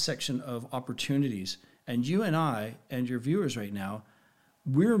cross section of opportunities. And you and I and your viewers right now,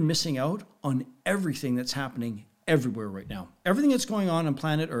 we're missing out on everything that's happening everywhere right now. Everything that's going on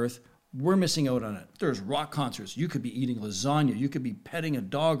planet Earth, we're missing out on it. There's rock concerts. You could be eating lasagna. You could be petting a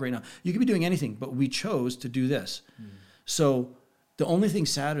dog right now. You could be doing anything, but we chose to do this. So the only thing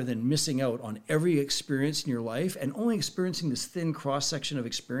sadder than missing out on every experience in your life and only experiencing this thin cross-section of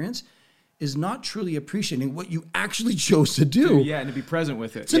experience is not truly appreciating what you actually chose to do. And to be present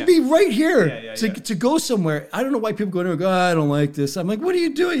with it. To be right here. To go somewhere. I don't know why people go there and go, oh, I don't like this. I'm like, what are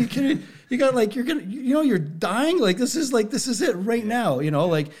you doing? You got like, you're going to, you're dying. This is it right now.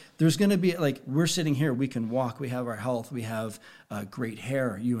 Like there's going to be like, we're sitting here, we can walk, we have our health, we have great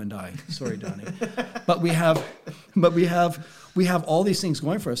hair, you and I. Sorry, Donnie. But we have all these things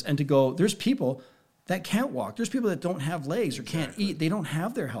going for us. And to go, there's people that can't walk. There's people that don't have legs or can't eat. They don't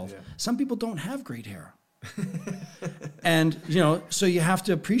have their health. Some people don't have great hair. And, so you have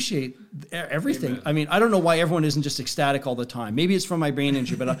to appreciate everything. Amen. I mean, I don't know why everyone isn't just ecstatic all the time. Maybe it's from my brain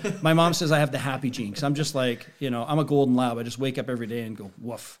injury, but my mom says I have the happy gene. Because I'm just like, I'm a golden lab. I just wake up every day and go,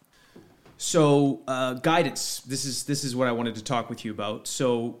 woof. So guidance, this is what I wanted to talk with you about.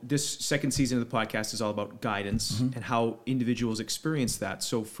 So this second season of the podcast is all about guidance and how individuals experience that.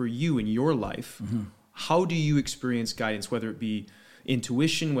 So for you in your life, how do you experience guidance, whether it be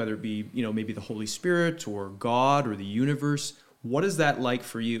intuition, whether it be, maybe the Holy Spirit or God or the universe? What is that like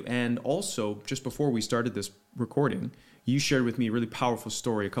for you? And also, just before we started this recording, you shared with me a really powerful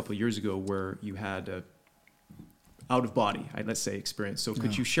story a couple of years ago where you had a out-of-body, let's say, experience. So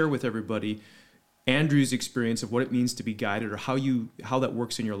could you share with everybody Andrew's experience of what it means to be guided or how that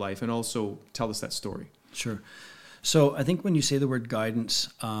works in your life, and also tell us that story? Sure. So I think when you say the word guidance,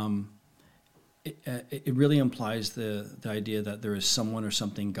 it really implies the idea that there is someone or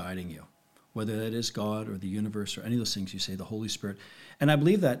something guiding you, whether that is God or the universe or any of those things you say, the Holy Spirit. And I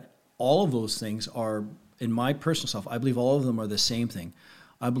believe that all of those things are, in my personal self, I believe all of them are the same thing.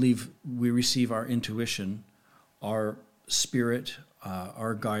 I believe we receive our intuition, our spirit,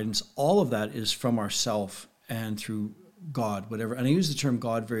 our guidance, all of that is from ourself and through God, whatever. And I use the term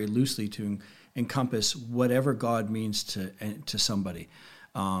God very loosely to encompass whatever God means to somebody.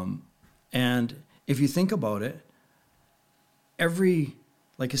 And if you think about it,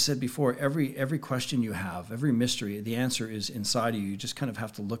 like I said before, every question you have, every mystery, the answer is inside of you. You just kind of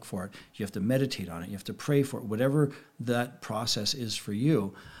have to look for it. You have to meditate on it. You have to pray for it, whatever that process is for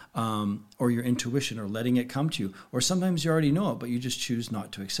you. Or your intuition, or letting it come to you. Or sometimes you already know it, but you just choose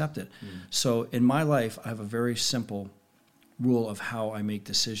not to accept it. So in my life, I have a very simple rule of how I make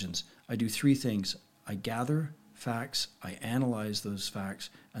decisions. I do 3 things. I gather facts, I analyze those facts,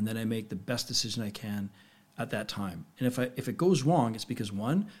 and then I make the best decision I can at that time. And if it goes wrong, it's because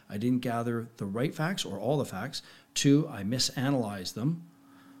 1, I didn't gather the right facts or all the facts. 2, I misanalyzed them.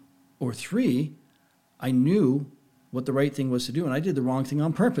 Or 3, I knew what the right thing was to do, and I did the wrong thing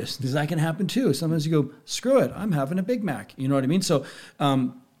on purpose, because that can happen too. Sometimes you go, screw it, I'm having a Big Mac. You know what I mean? So,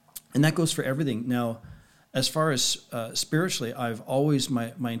 and that goes for everything. Now, as far as spiritually, I've always,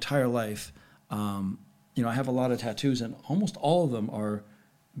 my entire life, I have a lot of tattoos, and almost all of them are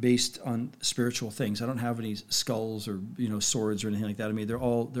based on spiritual things. I don't have any skulls or swords or anything like that. I mean, they're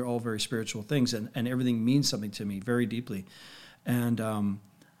all very spiritual things, and everything means something to me very deeply. And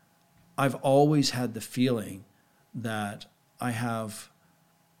I've always had the feeling that I have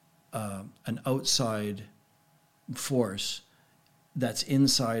an outside force that's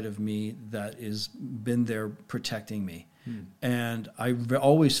inside of me that is been there protecting me. And I've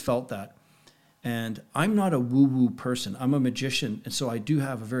always felt that. And I'm not a woo-woo person. I'm a magician, and so I do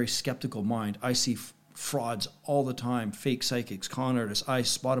have a very skeptical mind. I see frauds all the time, fake psychics, con artists. I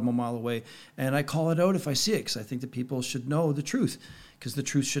spot them a mile away, and I call it out if I see it, because I think that people should know the truth, because the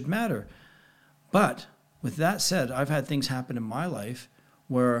truth should matter. But with that said, I've had things happen in my life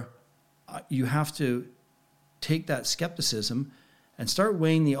where you have to take that skepticism and start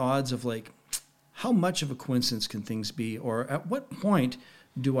weighing the odds of, like, how much of a coincidence can things be, or at what point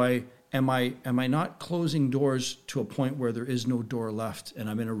am I not closing doors to a point where there is no door left and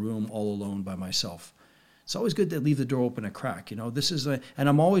I'm in a room all alone by myself? It's always good to leave the door open a crack. And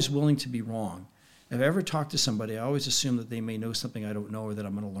I'm always willing to be wrong. If I ever talk to somebody, I always assume that they may know something I don't know, or that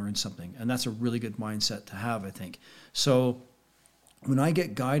I'm going to learn something. And that's a really good mindset to have, I think. So when I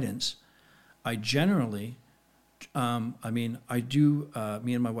get guidance, I generally, I do,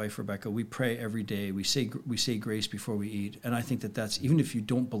 me and my wife, Rebecca, we pray every day. We say grace before we eat. And I think that that's, even if you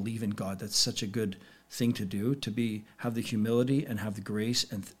don't believe in God, that's such a good thing to do, have the humility and have the grace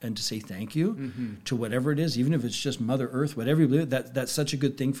and to say thank you to whatever it is, even if it's just Mother Earth, whatever you believe, that's such a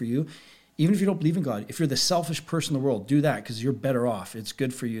good thing for you. Even if you don't believe in God, if you're the selfish person in the world, do that, because you're better off. It's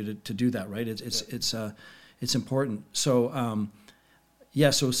good for you to do that, right? It's important. So,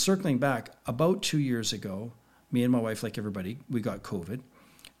 so circling back, about 2 years ago, me and my wife, like everybody, we got COVID.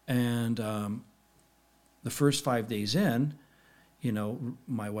 And the first 5 days in,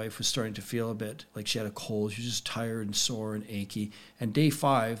 my wife was starting to feel a bit like she had a cold. She was just tired and sore and achy. And day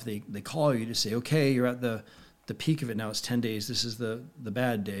 5, they call you to say, okay, you're at the peak of it now. It's 10 days. This is the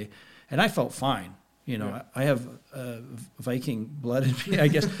bad day. And I felt fine. I have Viking blood in me, I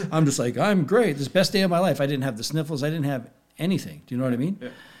guess. I'm just like, I'm great. This is the best day of my life. I didn't have the sniffles. I didn't have anything. Do you know what I mean? Yeah.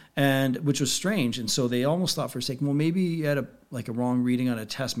 And which was strange. And so they almost thought for a second, well, maybe you had a wrong reading on a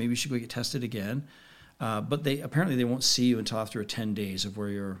test. Maybe you should go get tested again. But they won't see you until after 10 days of where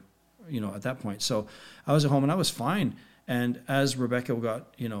you're, at that point. So I was at home and I was fine. And as Rebecca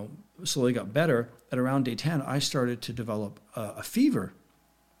slowly got better, at around day 10, I started to develop a fever.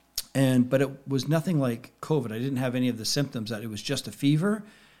 But it was nothing like COVID. I didn't have any of the symptoms. That it was just a fever,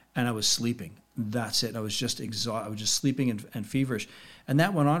 and I was sleeping. That's it. I was just exhausted. I was just sleeping and feverish. And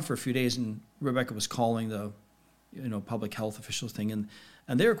that went on for a few days, and Rebecca was calling the, public health officials thing.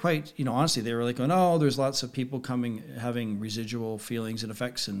 And they were quite, honestly, they were like, oh, there's lots of people having residual feelings and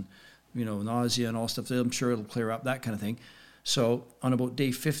effects and, nausea and all stuff. I'm sure it'll clear up, that kind of thing. So on about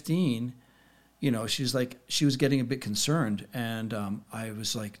day 15, she was getting a bit concerned. And I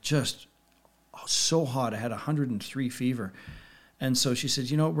was like, just so hot. I had 103 fever. And so she said,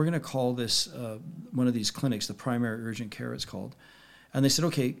 we're going to call this one of these clinics, the primary urgent care it's called. And they said,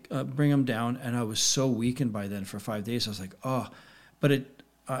 okay, bring him down. And I was so weakened by then for 5 days. I was like, oh, but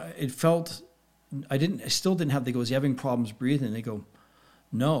it felt, I still didn't have, they go, is he having problems breathing? And they go,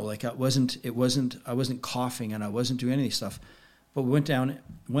 no, like I wasn't coughing and I wasn't doing any stuff. But we went in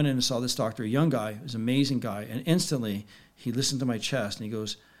and saw this doctor, a young guy, he was an amazing guy. And instantly he listened to my chest and he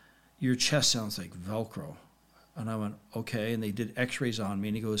goes, your chest sounds like Velcro. And I went, okay. And they did x-rays on me.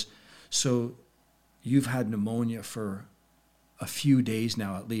 And he goes, so you've had pneumonia for a few days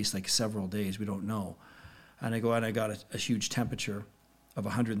now, at least, like several days. We don't know. And I go, and I got a huge temperature of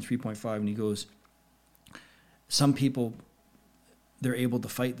 103.5. And he goes, some people, they're able to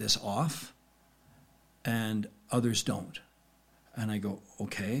fight this off and others don't. And I go,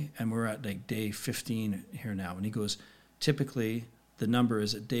 okay. And we're at like day 15 here now. And he goes, typically the number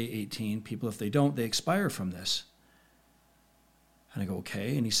is at day 18. People, if they don't, they expire from this. And I go,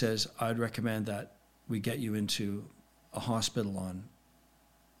 okay. And he says, I'd recommend that we get you into a hospital on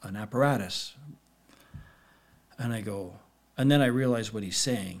an apparatus. And I go, and then I realize what he's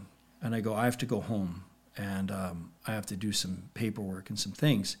saying. And I go, I have to go home and I have to do some paperwork and some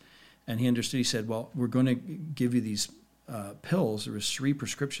things. And he understood. He said, well, we're going to give you these pills. There was 3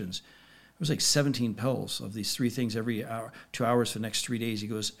 prescriptions. It was like 17 pills of these 3 things every hour, 2 hours for the next 3 days. He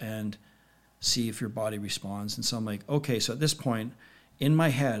goes, and see if your body responds. And so I'm like, okay. So at this point, in my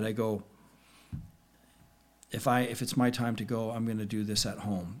head, I go, if it's my time to go, I'm going to do this at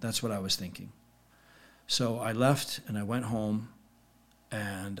home. That's what I was thinking. So I left and I went home,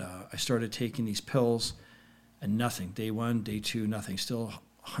 and I started taking these pills, and nothing. Day 1, day 2, nothing. Still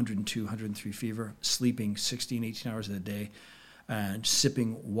 102, 103 fever, sleeping 16, 18 hours a day, and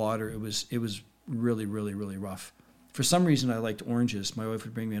sipping water. It was really, really, really rough. For some reason, I liked oranges. My wife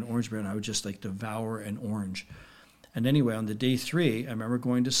would bring me an orange beer, and I would just like devour an orange. And anyway, on the day 3, I remember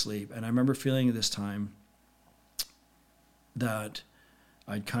going to sleep, and I remember feeling at this time that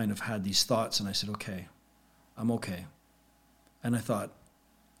I'd kind of had these thoughts, and I said, okay, I'm okay. And I thought,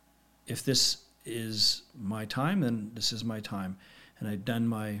 if this is my time, then this is my time. And I'd done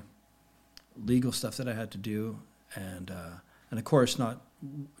my legal stuff that I had to do, and of course not,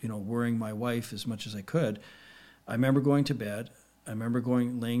 worrying my wife as much as I could. I remember going to bed. I remember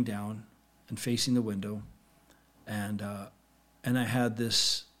laying down and facing the window, and I had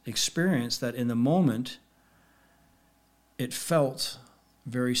this experience that in the moment it felt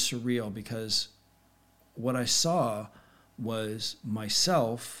very surreal, because what I saw was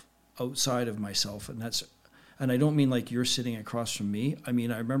myself outside of myself, and I don't mean like you're sitting across from me. I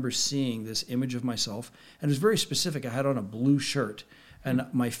mean, I remember seeing this image of myself, and it was very specific. I had on a blue shirt, and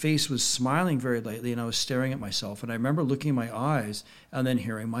my face was smiling very lightly, and I was staring at myself. And I remember looking in my eyes and then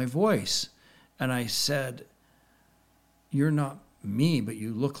hearing my voice. And I said, "You're not me, but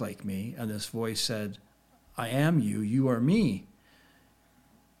you look like me." And this voice said, "I am you, you are me."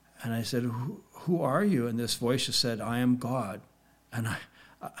 And I said, who are you? And this voice just said, "I am God." And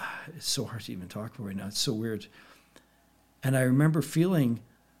it's so hard to even talk about right now. It's so weird. And I remember feeling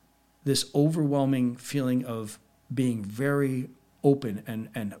this overwhelming feeling of being very open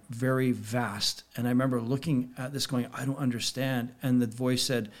and very vast. And I remember looking at this going, I don't understand. And the voice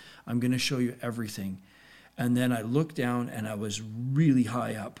said, "I'm going to show you everything." And then I looked down, and I was really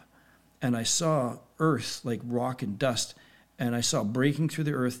high up. And I saw earth, like rock and dust. And I saw breaking through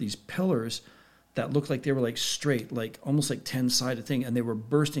the earth these pillars that looked like they were like straight, like almost like 10-sided thing. And they were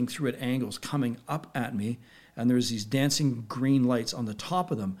bursting through at angles, coming up at me. And there was these dancing green lights on the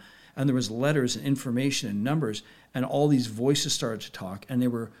top of them. And there was letters and information and numbers. And all these voices started to talk. And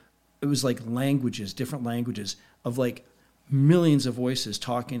it was like languages, different languages of like millions of voices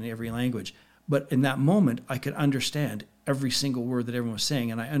talking in every language. But in that moment, I could understand every single word that everyone was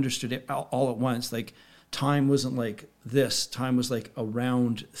saying. And I understood it all at once. Like time wasn't like this. Time was like a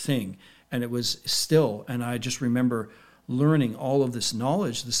round thing. And it was still. And I just remember learning all of this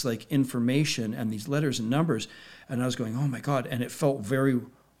knowledge, this like information and these letters and numbers. And I was going, oh my God. And I felt very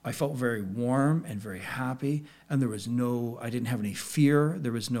warm and very happy. And I didn't have any fear.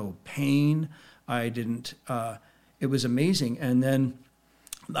 There was no pain. It was amazing. And then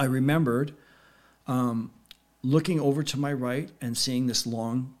I remembered looking over to my right and seeing this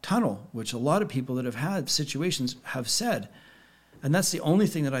long tunnel, which a lot of people that have had situations have said. And that's the only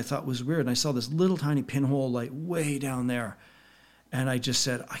thing that I thought was weird. And I saw this little tiny pinhole light way down there. And I just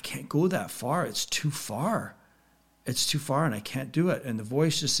said, I can't go that far. It's too far. It's too far and I can't do it. And the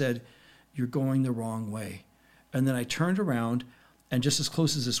voice just said, "You're going the wrong way." And then I turned around, and just as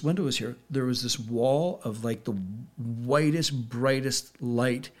close as this window was here, there was this wall of like the whitest, brightest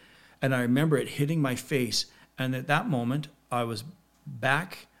light. And I remember it hitting my face. And at that moment, I was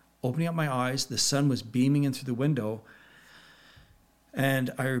back, opening up my eyes. The sun was beaming in through the window.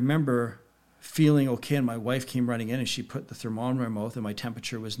 And I remember feeling okay, and my wife came running in, and she put the thermometer in my mouth, and my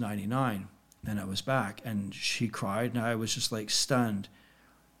temperature was 99. And I was back, and she cried, and I was just like stunned.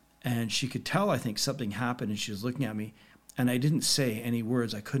 And she could tell, I think, something happened, and she was looking at me, and I didn't say any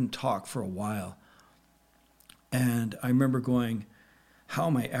words. I couldn't talk for a while. And I remember going, how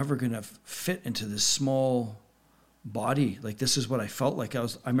am I ever going to fit into this small body? Like, this is what I felt like. I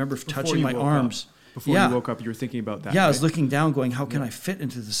remember touching my arms. Before you woke up, you were thinking about that. Yeah, right? I was looking down going, how can I fit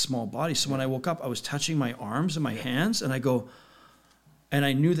into this small body? So when I woke up, I was touching my arms and my hands, and I go, and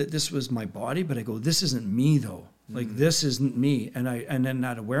I knew that this was my body, but I go, this isn't me though. Like, this isn't me. And then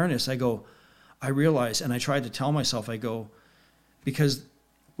that awareness, I realized, and I tried to tell myself, I go, because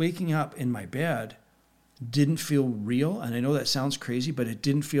waking up in my bed didn't feel real. And I know that sounds crazy, but it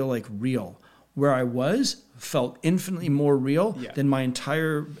didn't feel like real. Where I was felt infinitely more real than my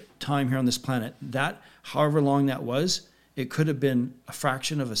entire time here on this planet. That, however long that was, it could have been a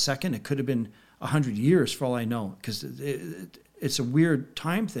fraction of a second. It could have been 100 years for all I know, because it's a weird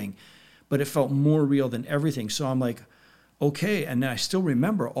time thing, but it felt more real than everything. So I'm like, okay. And then I still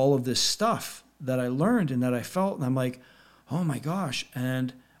remember all of this stuff that I learned and that I felt. And I'm like, oh my gosh.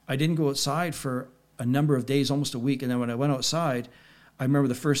 And I didn't go outside for a number of days, almost a week. And then when I went outside, I remember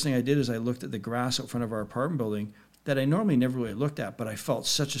the first thing I did is I looked at the grass out front of our apartment building, that I normally never really looked at, but I felt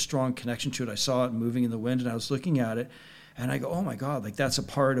such a strong connection to it. I saw it moving in the wind, and I was looking at it, and I go, oh my God, like that's a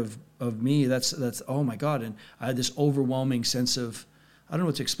part of me. That's oh my God. And I had this overwhelming sense of, I don't know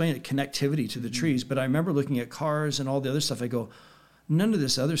what to explain it, connectivity to the trees. But I remember looking at cars and all the other stuff. I go, none of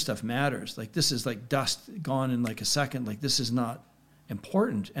this other stuff matters. Like this is like dust gone in like a second. Like this is not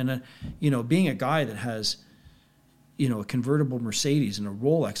important. And, being a guy that has, a convertible Mercedes and a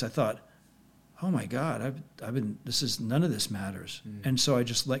Rolex, I thought, oh my God, none of this matters. And so I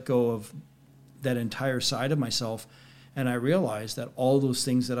just let go of that entire side of myself. And I realized that all those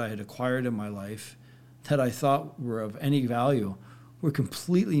things that I had acquired in my life that I thought were of any value were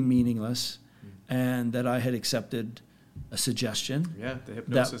completely meaningless, and that I had accepted a suggestion. Yeah, the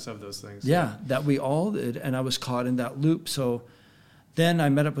hypnosis of those things. Yeah, that we all did, and I was caught in that loop. So then I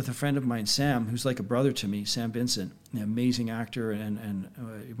met up with a friend of mine, Sam, who's like a brother to me, Sam Vincent, an amazing actor and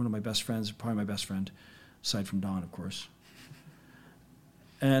one of my best friends, probably my best friend, aside from Don, of course.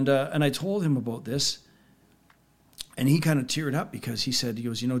 And I told him about this, and he kind of teared up because he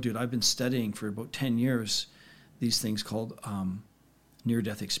goes, dude, I've been studying for about 10 years these things called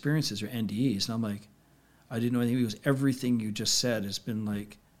near-death experiences, or NDEs. And I'm like, I didn't know anything. He goes, everything you just said is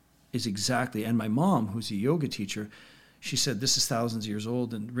exactly, and my mom, who's a yoga teacher, she said, this is thousands of years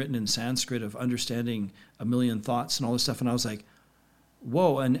old and written in Sanskrit of understanding a million thoughts and all this stuff. And I was like,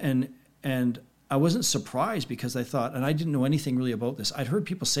 whoa. And I wasn't surprised because I thought, and I didn't know anything really about this. I'd heard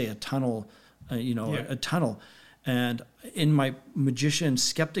people say a tunnel, a tunnel. And in my magician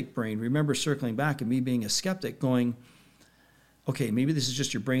skeptic brain, remember circling back and me being a skeptic going, okay, maybe this is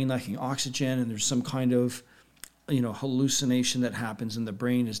just your brain lacking oxygen and there's some kind of, hallucination that happens and the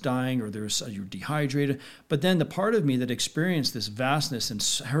brain is dying, or you're dehydrated. But then the part of me that experienced this vastness and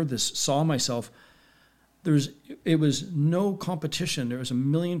heard this, saw myself, it was no competition. There was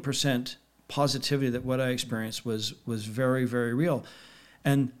 1,000,000% positivity that what I experienced was very, very real.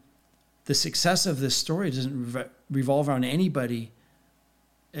 And the success of this story doesn't revolve around anybody,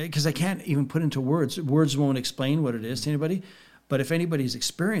 because I can't even put into words. Words won't explain what it is to anybody. But if anybody's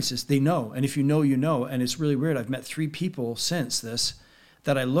experienced this, they know. And if you know, you know. And it's really weird. I've met 3 people since this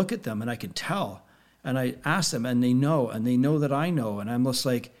that I look at them and I can tell. And I ask them and they know that I know. And I'm just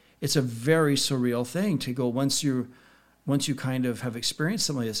like, it's a very surreal thing to go, once you kind of have experienced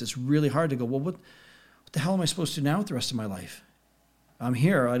something like this, it's really hard to go, well, what the hell am I supposed to do now with the rest of my life? I'm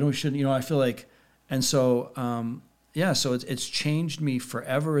here. I feel like, and so, so it's changed me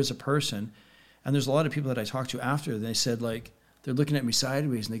forever as a person. And there's a lot of people that I talked to after, and they said, like, they're looking at me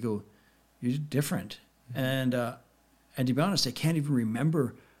sideways and they go, you're different. And to be honest, I can't even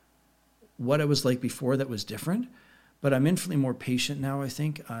remember what I was like before that was different, but I'm infinitely more patient now. I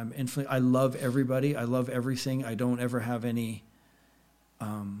think I love everybody. I love everything. I don't ever have any,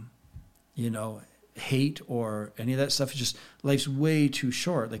 hate or any of that stuff. It's just, life's way too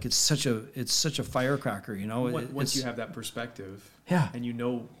short. Like it's such a firecracker, Once you have that perspective, yeah, and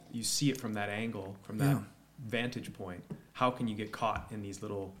you see it from that angle, from that vantage point, how can you get caught in these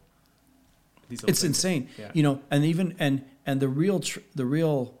little it's things? Insane. Yeah. And even and the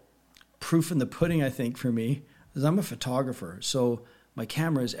real proof in the pudding, I think, for me, is I'm a photographer, so my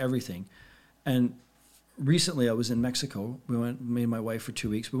camera is everything. And recently I was in Mexico. Me and my wife, for 2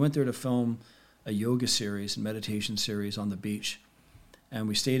 weeks. We went there to film a yoga series and meditation series on the beach. And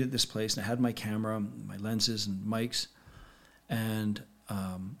we stayed at this place, and I had my camera, my lenses and mics. And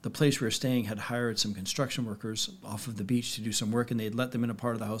the place we were staying had hired some construction workers off of the beach to do some work, and they had let them in a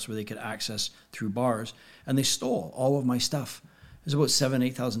part of the house where they could access through bars. And they stole all of my stuff. It was about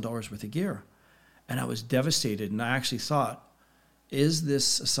 $7,000-8,000 worth of gear. And I was devastated. And I actually thought, is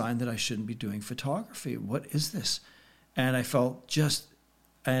this a sign that I shouldn't be doing photography? What is this? And I felt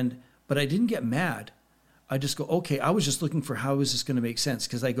but I didn't get mad. I just go, okay, I was just looking for how is this going to make sense?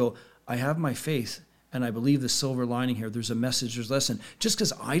 Because I go, I have my faith and I believe the silver lining here. There's a message, there's a lesson. Just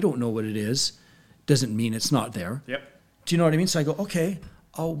because I don't know what it is doesn't mean it's not there. Yep. Do you know what I mean? So I go, okay,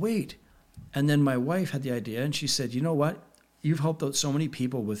 I'll wait. And then my wife had the idea and she said, you know what? You've helped out so many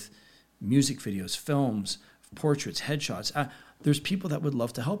people with music videos, films, portraits, headshots. There's people that would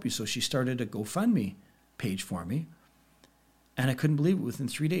love to help you. So she started a GoFundMe page for me. And I couldn't believe it. Within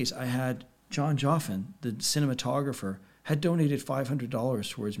 3 days, I had John Joffin, the cinematographer, had donated $500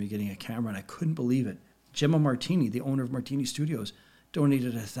 towards me getting a camera, and I couldn't believe it. Gemma Martini, the owner of Martini Studios,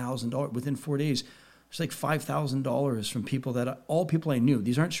 donated $1,000 within 4 days. It's like $5,000 from people all people I knew.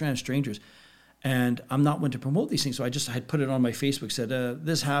 These aren't strangers. And I'm not one to promote these things, so I had put it on my Facebook, said,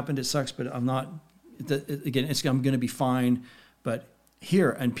 this happened, it sucks, but I'm not, again, I'm going to be fine, but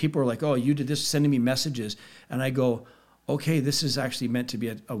here. And people are like, oh, you did this, sending me messages. And I go, okay, this is actually meant to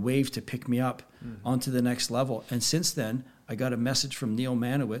be a wave to pick me up onto the next level. And since then, I got a message from Neil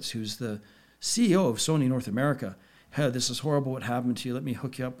Manowitz, who's the CEO of Sony North America. Hey, this is horrible what happened to you. Let me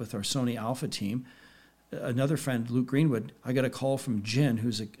hook you up with our Sony Alpha team. Another friend, Luke Greenwood, I got a call from Jin,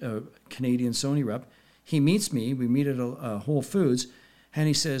 who's a Canadian Sony rep. He meets me. We meet at a Whole Foods. And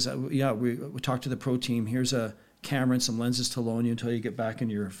he says, we talked to the pro team. Here's a camera and some lenses to loan you until you get back on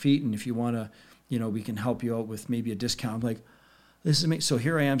your feet. And if you want to, we can help you out with maybe a discount. I'm like, this is amazing. So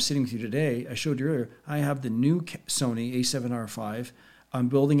here I am sitting with you today. I showed you earlier. I have the new Sony A7R5. I'm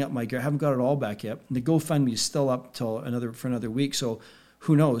building up my gear. I haven't got it all back yet. The GoFundMe is still up for another week. So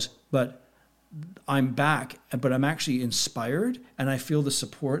who knows? But I'm back, but I'm actually inspired, and I feel the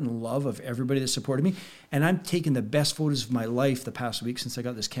support and love of everybody that supported me. And I'm taking the best photos of my life the past week since I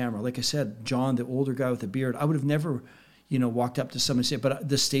got this camera. Like I said, John, the older guy with the beard, I would have never, walked up to someone and said, but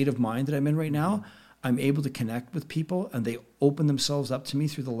the state of mind that I'm in right now, I'm able to connect with people, and they open themselves up to me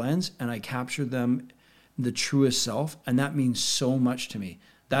through the lens, and I capture them the truest self, and that means so much to me.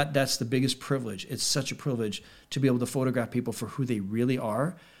 That's the biggest privilege. It's such a privilege to be able to photograph people for who they really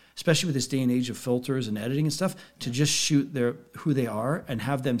are, especially with this day and age of filters and editing and stuff, to just shoot who they are and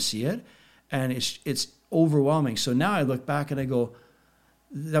have them see it. And it's overwhelming. So now I look back and I go,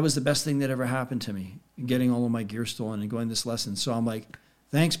 that was the best thing that ever happened to me, getting all of my gear stolen and going this lesson. So I'm like,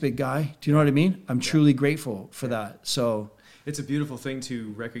 thanks, big guy. Do you know what I mean? I'm truly grateful for that. So it's a beautiful thing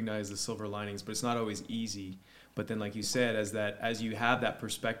to recognize the silver linings, but it's not always easy. But then, like you said, as you have that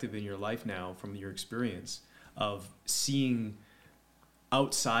perspective in your life now from your experience of seeing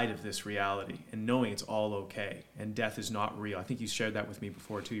outside of this reality and knowing it's all okay and death is not real. I think you shared that with me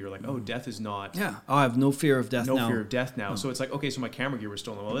before too. You're like, oh, death is not. Yeah. I have no fear of death now. No fear of death now. So it's like, okay, so my camera gear was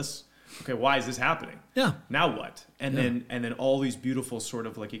stolen. Well, okay, why is this happening? Yeah. Now what? And then all these beautiful sort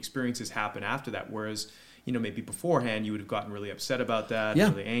of like experiences happen after that. Whereas, maybe beforehand you would have gotten really upset about that,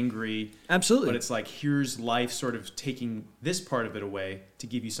 really angry. Absolutely. But it's like, here's life sort of taking this part of it away to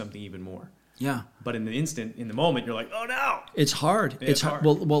give you something even more. Yeah. But in the moment, you're like, oh no. It's hard. It's hard.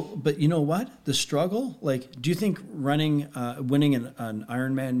 Well, but you know what? The struggle, do you think winning an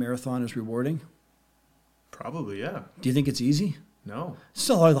Ironman marathon is rewarding? Probably, yeah. Do you think it's easy? No. It's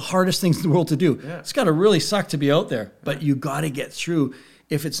still one of the hardest things in the world to do. Yeah. It's got to really suck to be out there, but you got to get through.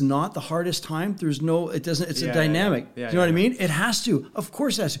 If it's not the hardest time, it's a dynamic. Yeah, do you know what I mean? It has to. Of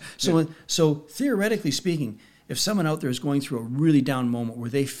course it has to. So theoretically speaking, if someone out there is going through a really down moment where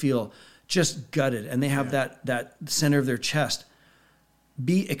they feel just gutted and they have that center of their chest,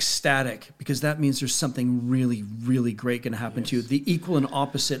 be ecstatic, because that means there's something really, really great going to happen to you. The equal and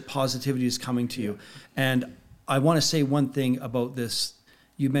opposite positivity is coming to you. And I want to say one thing about this.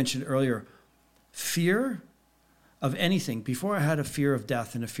 You mentioned earlier, fear of anything. Before I had a fear of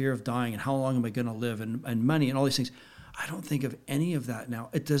death and a fear of dying and how long am I going to live and money and all these things. I don't think of any of that now.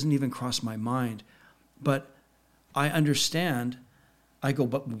 It doesn't even cross my mind. But I understand. I go,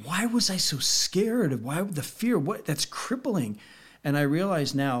 but why was I so scared? Why the fear? That's crippling. And I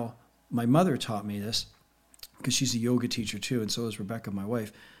realize now, my mother taught me this, because she's a yoga teacher too, and so is Rebecca, my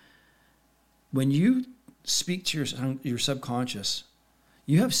wife. When you speak to your subconscious,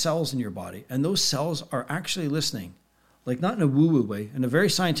 you have cells in your body, and those cells are actually listening. Not in a woo-woo way, in a very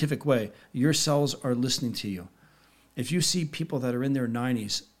scientific way, your cells are listening to you. If you see people that are in their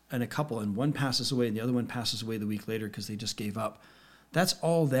 90s, and a couple, and one passes away and the other one passes away the week later because they just gave up, that's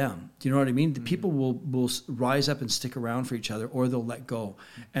all them. Do you know what I mean? The people will rise up and stick around for each other, or they'll let go.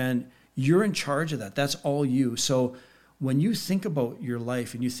 And you're in charge of that. That's all you. So when you think about your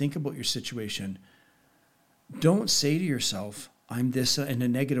life and you think about your situation, don't say to yourself, I'm this, in a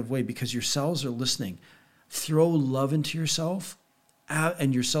negative way, because your cells are listening. Throw love into yourself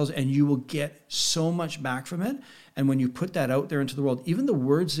and your cells, and you will get so much back from it. And when you put that out there into the world, even the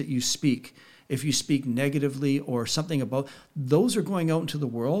words that you speak, if you speak negatively or something about, those are going out into the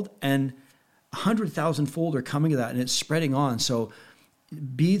world, and 100,000-fold are coming to that, and it's spreading on. So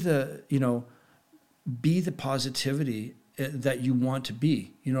be the positivity that you want to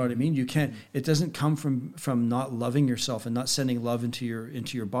be. You know what I mean? You can't. It doesn't come from not loving yourself and not sending love into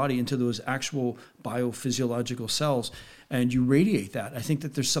your body, into those actual biophysiological cells, and you radiate that. I think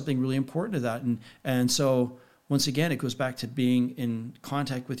that there's something really important to that, and so. Once again, it goes back to being in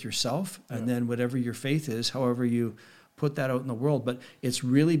contact with yourself, and then whatever your faith is, however you put that out in the world. But it's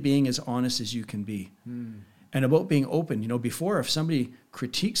really being as honest as you can be. And about being open. Before, if somebody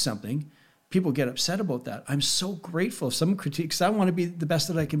critiques something, people get upset about that. I'm so grateful if someone critiques. I want to be the best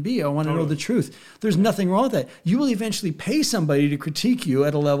that I can be. I want to know the truth. There's nothing wrong with that. You will eventually pay somebody to critique you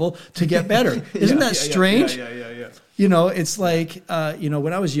at a level to get better. Isn't that strange? Yeah. You know, it's like,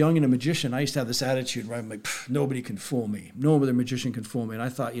 when I was young and a magician, I used to have this attitude where I'm like, nobody can fool me. No other magician can fool me. And I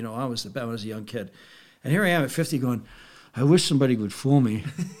thought, I was the best when I was a young kid. And here I am at 50 going, I wish somebody would fool me.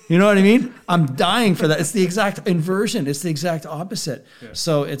 You know what I mean? I'm dying for that. It's the exact inversion. It's the exact opposite. Yeah.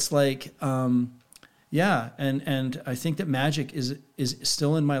 So it's like, and I think that magic is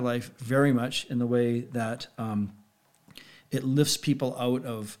still in my life very much in the way that it lifts people out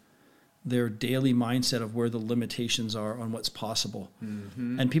of their daily mindset of where the limitations are on what's possible.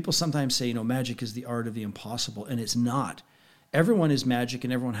 Mm-hmm. And people sometimes say, magic is the art of the impossible, and it's not. Everyone is magic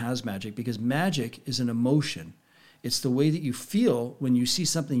and everyone has magic because magic is an emotion. It's the way that you feel when you see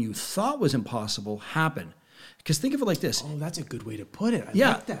something you thought was impossible happen. Because think of it like this. Oh, that's a good way to put it. I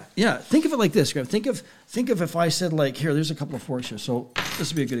like that. Yeah, think of it like this, Graham. Think of if I said here, there's a couple of forks here. So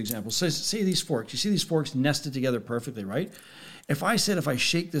this would be a good example. So say these forks. You see these forks nested together perfectly, right? If I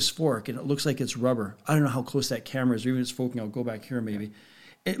shake this fork and it looks like it's rubber, I don't know how close that camera is, or even if it's focusing, I'll go back here maybe.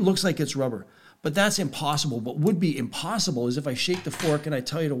 It looks like it's rubber. But that's impossible. What would be impossible is if I shake the fork and I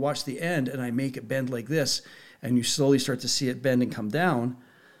tell you to watch the end and I make it bend like this, and you slowly start to see it bend and come down,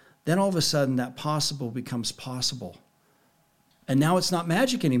 then all of a sudden that possible becomes possible. And now it's not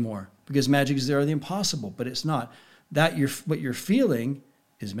magic anymore because magic is the art of the impossible, but it's not. What you're feeling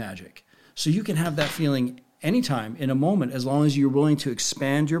is magic. So you can have that feeling anytime in a moment as long as you're willing to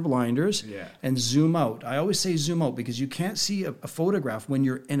expand your blinders and zoom out. I always say zoom out because you can't see a photograph when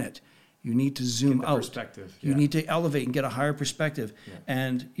you're in it. You need to zoom out. Perspective. You need to elevate and get a higher perspective. Yeah.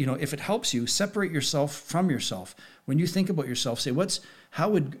 And if it helps you, separate yourself from yourself. When you think about yourself, say, what is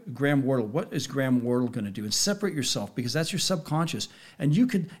Graham Wardle going to do? And separate yourself because that's your subconscious. And you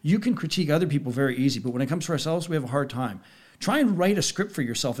can critique other people very easy, but when it comes to ourselves, we have a hard time. Try and write a script for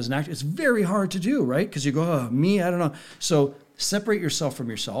yourself as an actor. It's very hard to do, right? Because you go, me, I don't know. So separate yourself from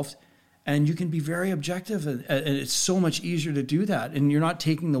yourself. And you can be very objective, and it's so much easier to do that. And you're not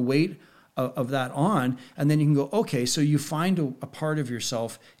taking the weight of that on, and then you can go, okay, so you find a part of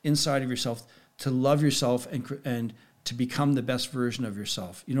yourself, inside of yourself, to love yourself and to become the best version of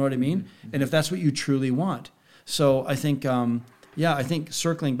yourself. You know what I mean? Mm-hmm. And if that's what you truly want. So I think, I think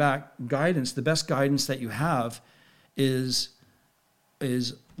circling back, guidance, the best guidance that you have is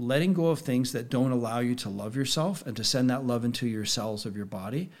letting go of things that don't allow you to love yourself and to send that love into your cells of your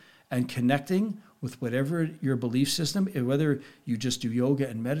body, and connecting with whatever your belief system, whether you just do yoga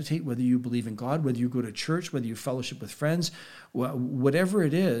and meditate, whether you believe in God, whether you go to church, whether you fellowship with friends, whatever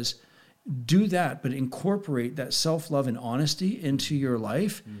it is, do that, but incorporate that self-love and honesty into your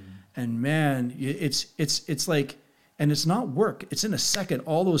life. Mm. And man, it's like, and it's not work. It's in a second,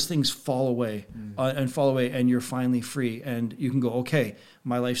 all those things fall away and you're finally free. And you can go, okay,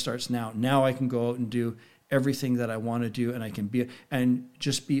 my life starts now. Now I can go out and do everything that I want to do, and I can be, and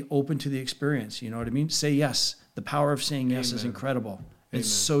just be open to the experience. You know what I mean? Say yes. The power of saying yes is incredible. It's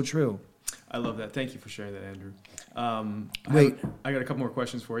so true. I love that. Thank you for sharing that, Andrew. Wait. I got a couple more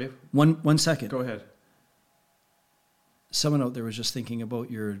questions for you. One second. Go ahead. Someone out there was just thinking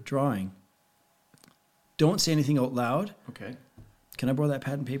about your drawing. Don't say anything out loud. Okay. Can I borrow that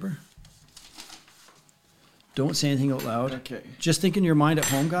pad and paper? Don't say anything out loud. Okay. Just think in your mind at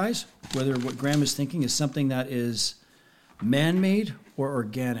home, guys, whether what Graham is thinking is something that is man-made or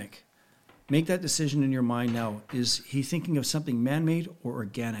organic. Make that decision in your mind now. Is he thinking of something man-made or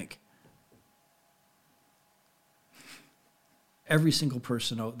organic? Every single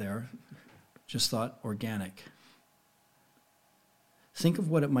person out there just thought organic. Think of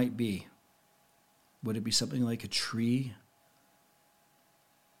what it might be. Would it be something like a tree?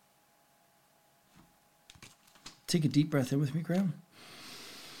 Take a deep breath in with me, Graham.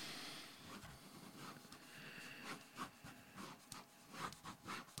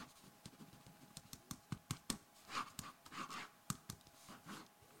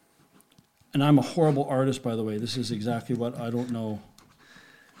 And I'm a horrible artist, by the way. This is exactly what I don't know.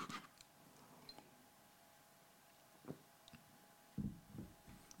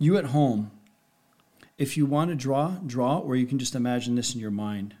 You at home, if you want to draw, or you can just imagine this in your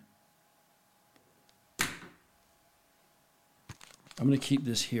mind. I'm going to keep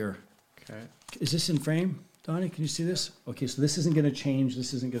this here. Okay. Is this in frame, Donnie? Can you see this? Okay, so this isn't going to change.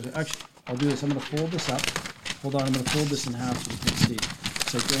 This isn't going to... Actually, I'll do this. I'm going to fold this up. Hold on, I'm going to fold this in half so you can see.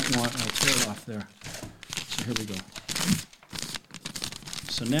 So I don't want... I'll tear it off there. So here we go.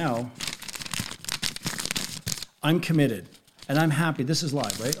 So now, I'm committed. And I'm happy. This is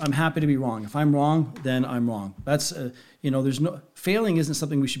live, right? I'm happy to be wrong. If I'm wrong, then I'm wrong. That's, there's no... Failing isn't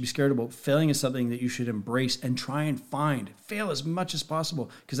something we should be scared about. Failing is something that you should embrace and try and find. Fail as much as possible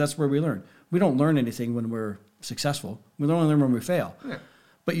because that's where we learn. We don't learn anything when we're successful. We only learn when we fail. Yeah.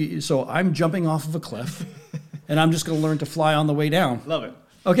 But so I'm jumping off of a cliff, and I'm just going to learn to fly on the way down. Love it.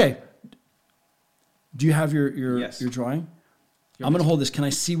 Okay. Do you have your Yes. your drawing? I'm going to hold this. Can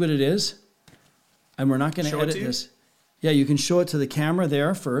I see what it is? And we're not going to edit this. Yeah, you can show it to the camera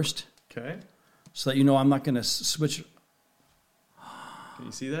there first. Okay. So that you know I'm not going to switch. Can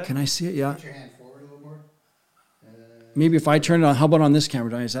you see that? Can I see it? Yeah. Put your hand forward a little more. Maybe if I turn it on. How about on this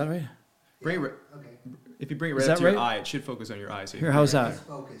camera, Donnie? Is that right? Bring it. Okay. If you bring it Is right up that to your right? eye, it should focus on your eye. So Here, how's that? It's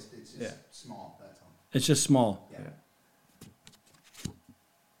focused. It's just Yeah. small. That's all. It's just small. Yeah.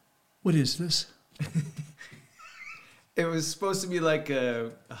 What is this? It was supposed to be like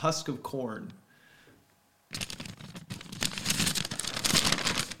a husk of corn.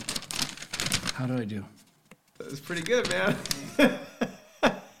 How did I do? That was pretty good, man.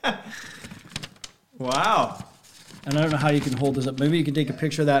 Wow. And I don't know how you can hold this up. Maybe you can take a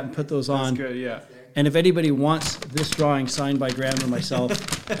picture of that and put those That's on. good, yeah. And if anybody wants this drawing signed by Graham or myself,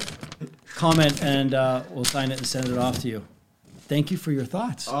 comment and we'll sign it and send it off to you. Thank you for your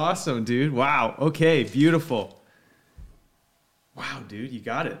thoughts. Awesome, dude. Wow. Okay, beautiful. Wow, dude, you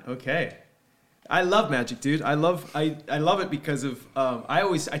got it. Okay. I love magic, dude. I love it because of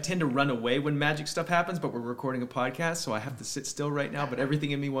I tend to run away when magic stuff happens, but we're recording a podcast, so I have to sit still right now, but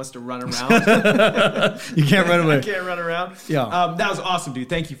everything in me wants to run around. You can't run away. I can't run around. Yeah. That was awesome, dude.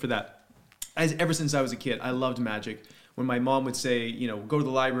 Thank you for that. Ever since I was a kid, I loved magic. When my mom would say, go to the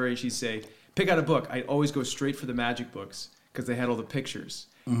library, she'd say, pick out a book. I'd always go straight for the magic books because they had all the pictures.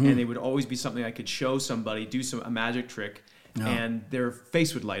 Mm-hmm. And they would always be something I could show somebody, do a magic trick, and their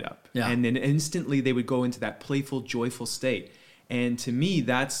face would light up. Yeah. And then instantly they would go into that playful, joyful state. And to me,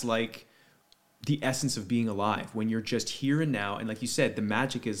 that's like the essence of being alive, when you're just here and now. And like you said, the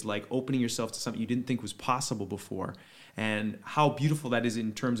magic is like opening yourself to something you didn't think was possible before. And how beautiful that is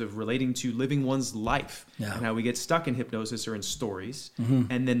in terms of relating to living one's life. Yeah. And how we get stuck in hypnosis or in stories. Mm-hmm.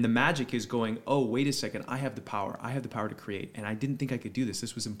 And then the magic is going, oh, wait a second, I have the power. I have the power to create. And I didn't think I could do this.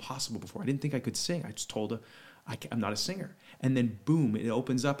 This was impossible before. I didn't think I could sing. I just told I'm not a singer. And then boom, it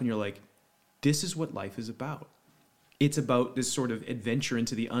opens up and you're like, this is what life is about. It's about this sort of adventure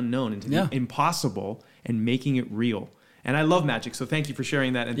into the unknown, into the impossible, and making it real. And I love magic, so thank you for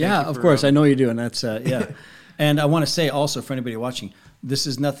sharing that. And thank you of for, course, I know you do, and that's yeah. And I want to say also for anybody watching, this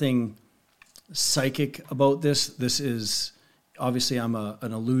is nothing psychic about this. This is obviously I'm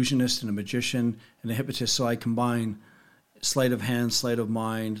an illusionist and a magician and a hypnotist, so I combine sleight of hand, sleight of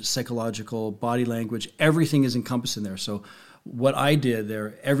mind, psychological, body language. Everything is encompassed in there. So what I did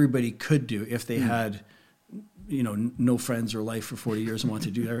there, everybody could do if they had, no friends or life for 40 years and want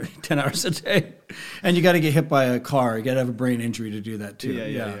to do that 10 hours a day. And you got to get hit by a car. You got to have a brain injury to do that too.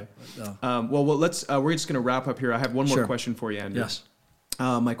 Yeah. Well, let's. We're just going to wrap up here. I have one more question for you, Andrew. Yes.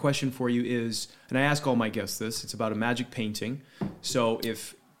 My question for you is, and I ask all my guests this, it's about a magic painting. So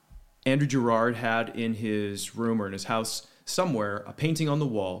if Andrew Gerard had in his room or in his house somewhere a painting on the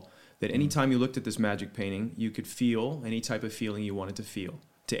wall that anytime you looked at this magic painting, you could feel any type of feeling you wanted to feel,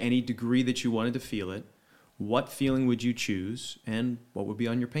 to any degree that you wanted to feel it, what feeling would you choose and what would be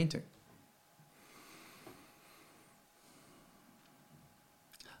on your painting?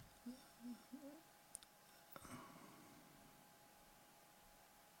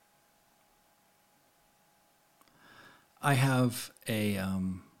 I have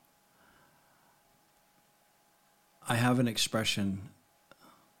an expression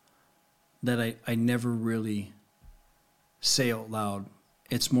that I never really say out loud.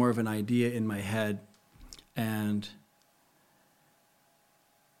 It's more of an idea in my head, and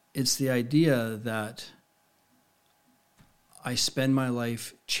it's the idea that I spend my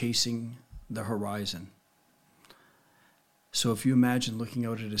life chasing the horizon. So if you imagine looking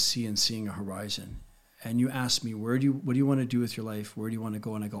out at a sea and seeing a horizon, and you ask me, what do you want to do with your life? Where do you want to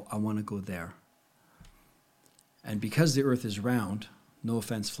go? And I go, I want to go there. And because the earth is round, no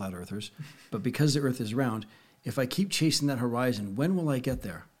offense, flat earthers, but because the earth is round, if I keep chasing that horizon, when will I get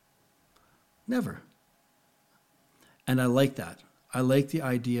there? Never. And I like that. I like the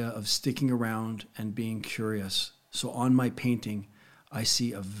idea of sticking around and being curious. So on my painting, I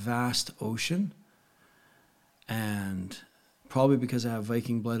see a vast ocean, and probably because I have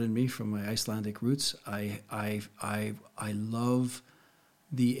Viking blood in me from my Icelandic roots, I love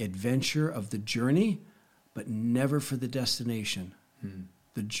the adventure of the journey, but never for the destination.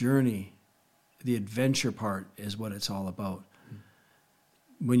 The journey, the adventure part is what it's all about.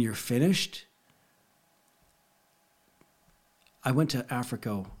 When you're finished, I went to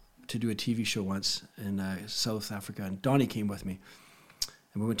Africa to do a TV show once in South Africa, and Donnie came with me,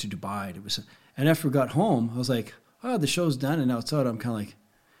 and we went to Dubai. And after we got home, I was like, "Oh, the show's done," and now it's out. I'm kind of like,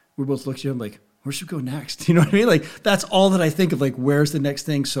 we're both looking at him like, where should we go next? You know what I mean? Like, that's all that I think of, like, where's the next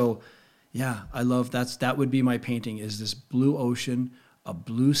thing? So, yeah, I love that would be my painting, is this blue ocean, a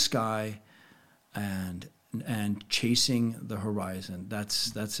blue sky, and chasing the horizon.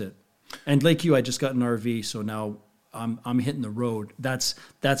 That's it. And like you, I just got an RV, so now I'm hitting the road. That's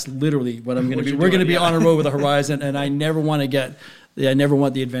literally what I'm going to be. We're going to be on a road with a horizon, and I never want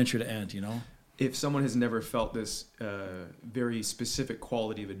the adventure to end, you know? If someone has never felt this very specific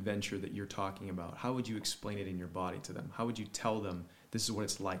quality of adventure that you're talking about, how would you explain it in your body to them? How would you tell them this is what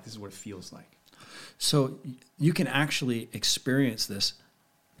it's like, this is what it feels like? So you can actually experience this.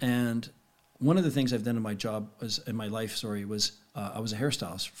 And one of the things I've done in my life was I was a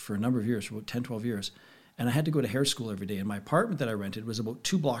hairstylist for a number of years, for about 10, 12 years. And I had to go to hair school every day. And my apartment that I rented was about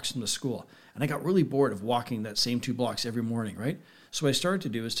 2 blocks from the school. And I got really bored of walking that same 2 blocks every morning, right? So what I started to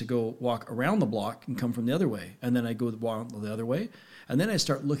do is to go walk around the block and come from the other way. And then I go walk the other way. And then I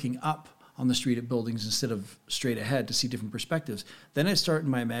start looking up on the street at buildings instead of straight ahead to see different perspectives. Then I start in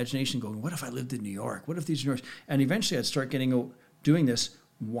my imagination going, what if I lived in New York? What if these New York? And eventually I'd start doing this,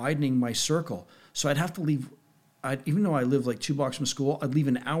 widening my circle. So I'd have to leave, even though I live like 2 blocks from school, I'd leave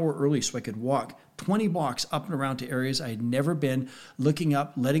an hour early so I could walk 20 blocks up and around to areas I had never been, looking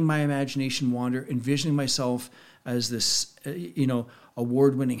up, letting my imagination wander, envisioning myself as this,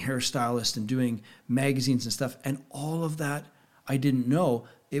 award-winning hairstylist and doing magazines and stuff. And all of that, I didn't know.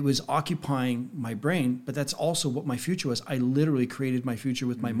 It was occupying my brain, but that's also what my future was. I literally created my future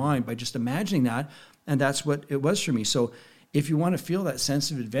with my mind by just imagining that, and that's what it was for me. So if you want to feel that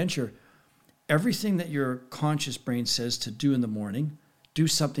sense of adventure, everything that your conscious brain says to do in the morning, do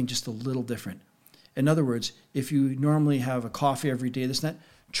something just a little different. In other words, if you normally have a coffee every day, this and that,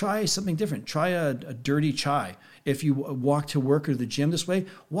 try something different. Try a dirty chai. If you walk to work or the gym this way,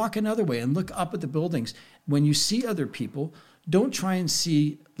 walk another way and look up at the buildings. When you see other people, don't try and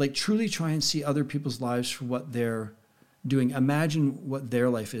truly try and see other people's lives for what they're doing. Imagine what their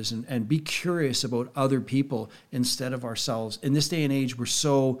life is and be curious about other people instead of ourselves. In this day and age, we're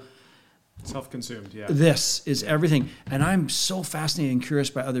so self-consumed, yeah. This is everything. And I'm so fascinated and curious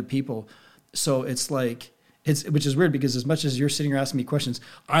by other people. So it's like, which is weird because as much as you're sitting here asking me questions,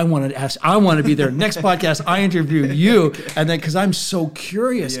 I want to be there. Next podcast, I interview you. And then, because I'm so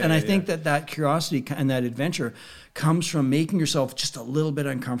curious. And I think that curiosity and that adventure comes from making yourself just a little bit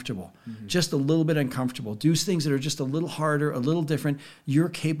uncomfortable, just a little bit uncomfortable. Do things that are just a little harder, a little different. You're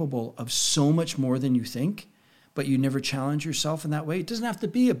capable of so much more than you think, but you never challenge yourself in that way. It doesn't have to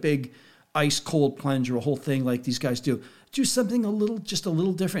be a big ice cold plunge or a whole thing like these guys do. Do something just a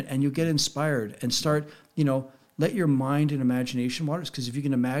little different, and you'll get inspired and start, let your mind and imagination water. Because if you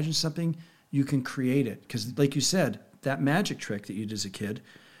can imagine something, you can create it. Because like you said, that magic trick that you did as a kid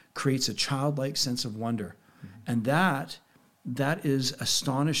creates a childlike sense of wonder. And that is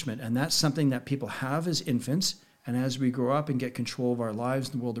astonishment. And that's something that people have as infants. And as we grow up and get control of our lives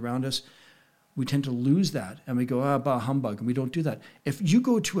and the world around us, we tend to lose that. And we go, bah, humbug. And we don't do that. If you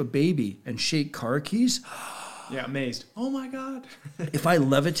go to a baby and shake car keys... Yeah, amazed. Oh my God. If I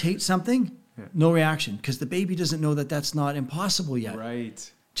levitate something, no reaction, because the baby doesn't know that that's not impossible yet.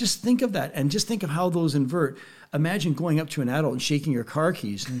 Right. Just think of that, and just think of how those invert. Imagine going up to an adult and shaking your car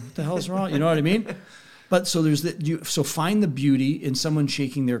keys. What the hell's wrong? You know what I mean? But so so find the beauty in someone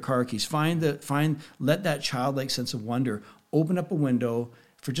shaking their car keys. Let that childlike sense of wonder open up a window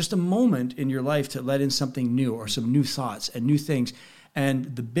for just a moment in your life to let in something new or some new thoughts and new things.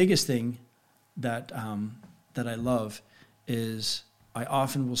 And the biggest thing that I love is I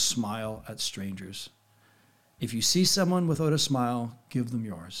often will smile at strangers. If you see someone without a smile, give them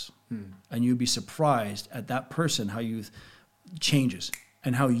yours. And you'd be surprised at that person, how you changes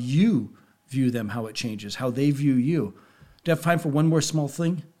and how you view them, how it changes, how they view you. Do you have time for one more small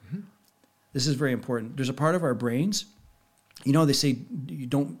thing? This is very important. There's a part of our brains, they say you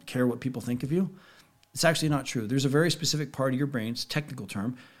don't care what people think of you. It's actually not true. There's a very specific part of your brain, it's a technical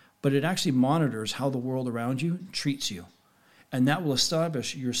term, but it actually monitors how the world around you treats you. And that will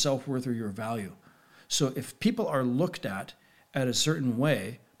establish your self-worth or your value. So if people are looked at a certain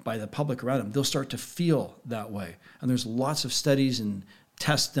way by the public around them, they'll start to feel that way. And there's lots of studies and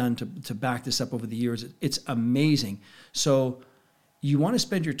tests done to back this up over the years. It's amazing. So you want to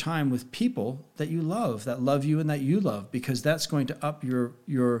spend your time with people that you love, that love you and that you love, because that's going to up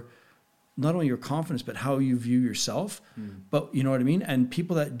your not only your confidence, but how you view yourself. But you know what I mean? And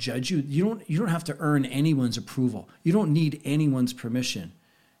people that judge you, you don't have to earn anyone's approval. You don't need anyone's permission.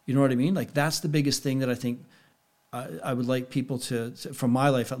 You know what I mean? Like, that's the biggest thing that I think I would like people from my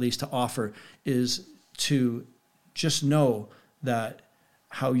life at least, to offer is to just know that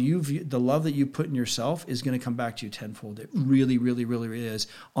how the love that you put in yourself is going to come back to you tenfold. It really, really, really, really is,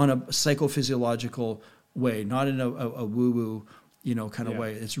 on a psychophysiological way, not in a woo-woo, kind of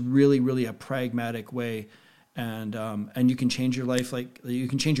way. It's really, really a pragmatic way. And you can change your life, you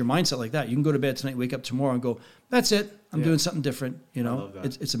can change your mindset like that. You can go to bed tonight, wake up tomorrow and go, that's it. I'm doing something different. I love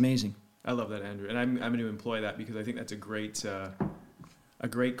that. It's amazing. I love that, Andrew. And I'm going to employ that, because I think that's a great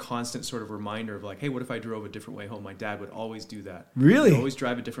constant sort of reminder of hey, what if I drove a different way home? My dad would always do that. Really? He'd always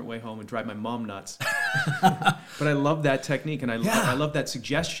drive a different way home and drive my mom nuts. But I love that technique, and I love that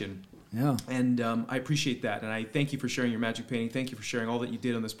suggestion. Yeah. And I appreciate that. And I thank you for sharing your magic painting. Thank you for sharing all that you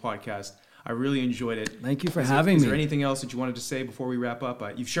did on this podcast. I really enjoyed it. Thank you for having me. Is there anything else that you wanted to say before we wrap up?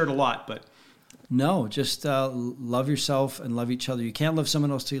 You've shared a lot, but... No, just love yourself and love each other. You can't love someone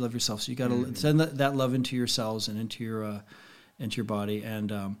else till you love yourself. So you got to send that love into yourselves and into your body.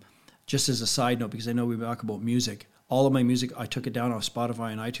 And just as a side note, because I know we talk about music, all of my music, I took it down off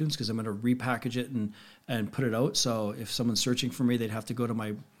Spotify and iTunes because I'm going to repackage it and put it out. So if someone's searching for me, they'd have to go to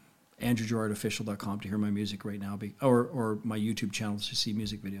my AndrewGerardOfficial.com to hear my music right now, or my YouTube channel to see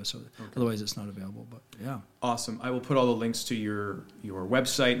music videos. So otherwise, it's not available. But yeah, awesome. I will put all the links to your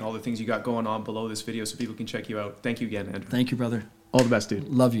website and all the things you got going on below this video, so people can check you out. Thank you again, Andrew. Thank you, brother. All the best, dude.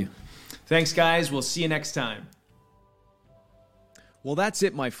 Love you. Thanks, guys. We'll see you next time. Well, that's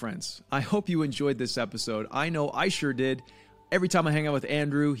it, my friends. I hope you enjoyed this episode. I know I sure did. Every time I hang out with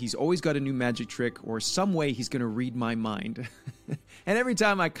Andrew, he's always got a new magic trick or some way he's going to read my mind. And every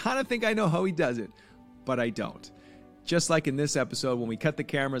time I kind of think I know how he does it, but I don't. Just like in this episode, when we cut the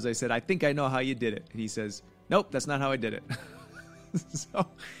cameras, I said, I think I know how you did it. And he says, nope, that's not how I did it. So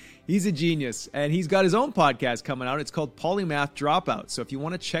he's a genius. And he's got his own podcast coming out. It's called Polymath Dropout. So if you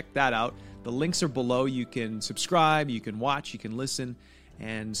want to check that out, the links are below. You can subscribe, you can watch, you can listen,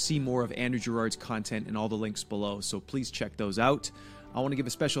 and see more of Andrew Gerard's content in all the links below. So please check those out. I want to give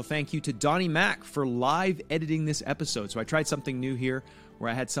a special thank you to Donnie Mack for live editing this episode. So I tried something new here where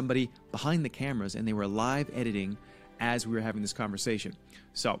I had somebody behind the cameras and they were live editing as we were having this conversation.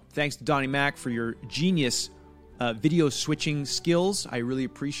 So thanks to Donnie Mack for your genius video switching skills. I really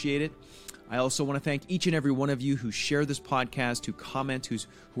appreciate it. I also want to thank each and every one of you who share this podcast, who comment,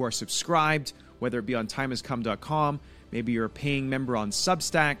 who are subscribed, whether it be on timehascome.com, maybe you're a paying member on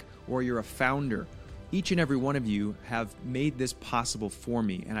Substack, or you're a founder. Each and every one of you have made this possible for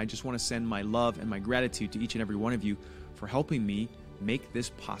me, and I just want to send my love and my gratitude to each and every one of you for helping me make this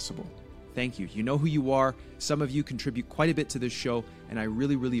possible. Thank you. You know who you are. Some of you contribute quite a bit to this show, and I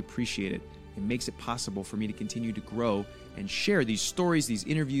really, really appreciate it. It makes it possible for me to continue to grow and share these stories, these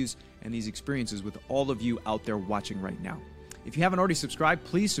interviews, and these experiences with all of you out there watching right now. If you haven't already subscribed,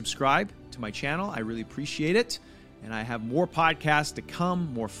 please subscribe to my channel. I really appreciate it. And I have more podcasts to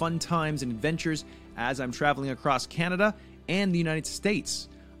come, more fun times and adventures as I'm traveling across Canada and the United States.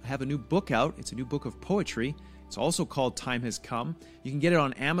 I have a new book out. It's a new book of poetry. It's also called Time Has Come. You can get it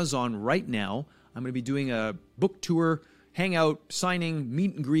on Amazon right now. I'm going to be doing a book tour, hangout, signing,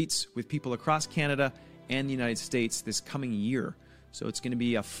 meet and greets with people across Canada and the United States this coming year. So it's going to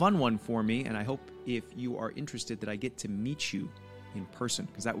be a fun one for me, and I hope if you are interested that I get to meet you in person,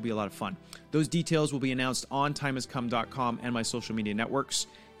 because that will be a lot of fun. Those details will be announced on timehascome.com and my social media networks.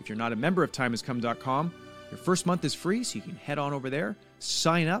 If you're not a member of timehascome.com, your first month is free, so you can head on over there,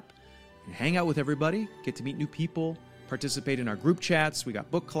 sign up, and hang out with everybody, get to meet new people, participate in our group chats. We got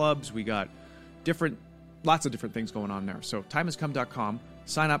book clubs, we got lots of different things going on there. So timehascome.com,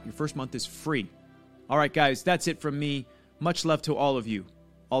 sign up, your first month is free. All right, guys, that's it from me. Much love to all of you.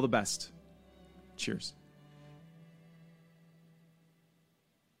 All the best. Cheers.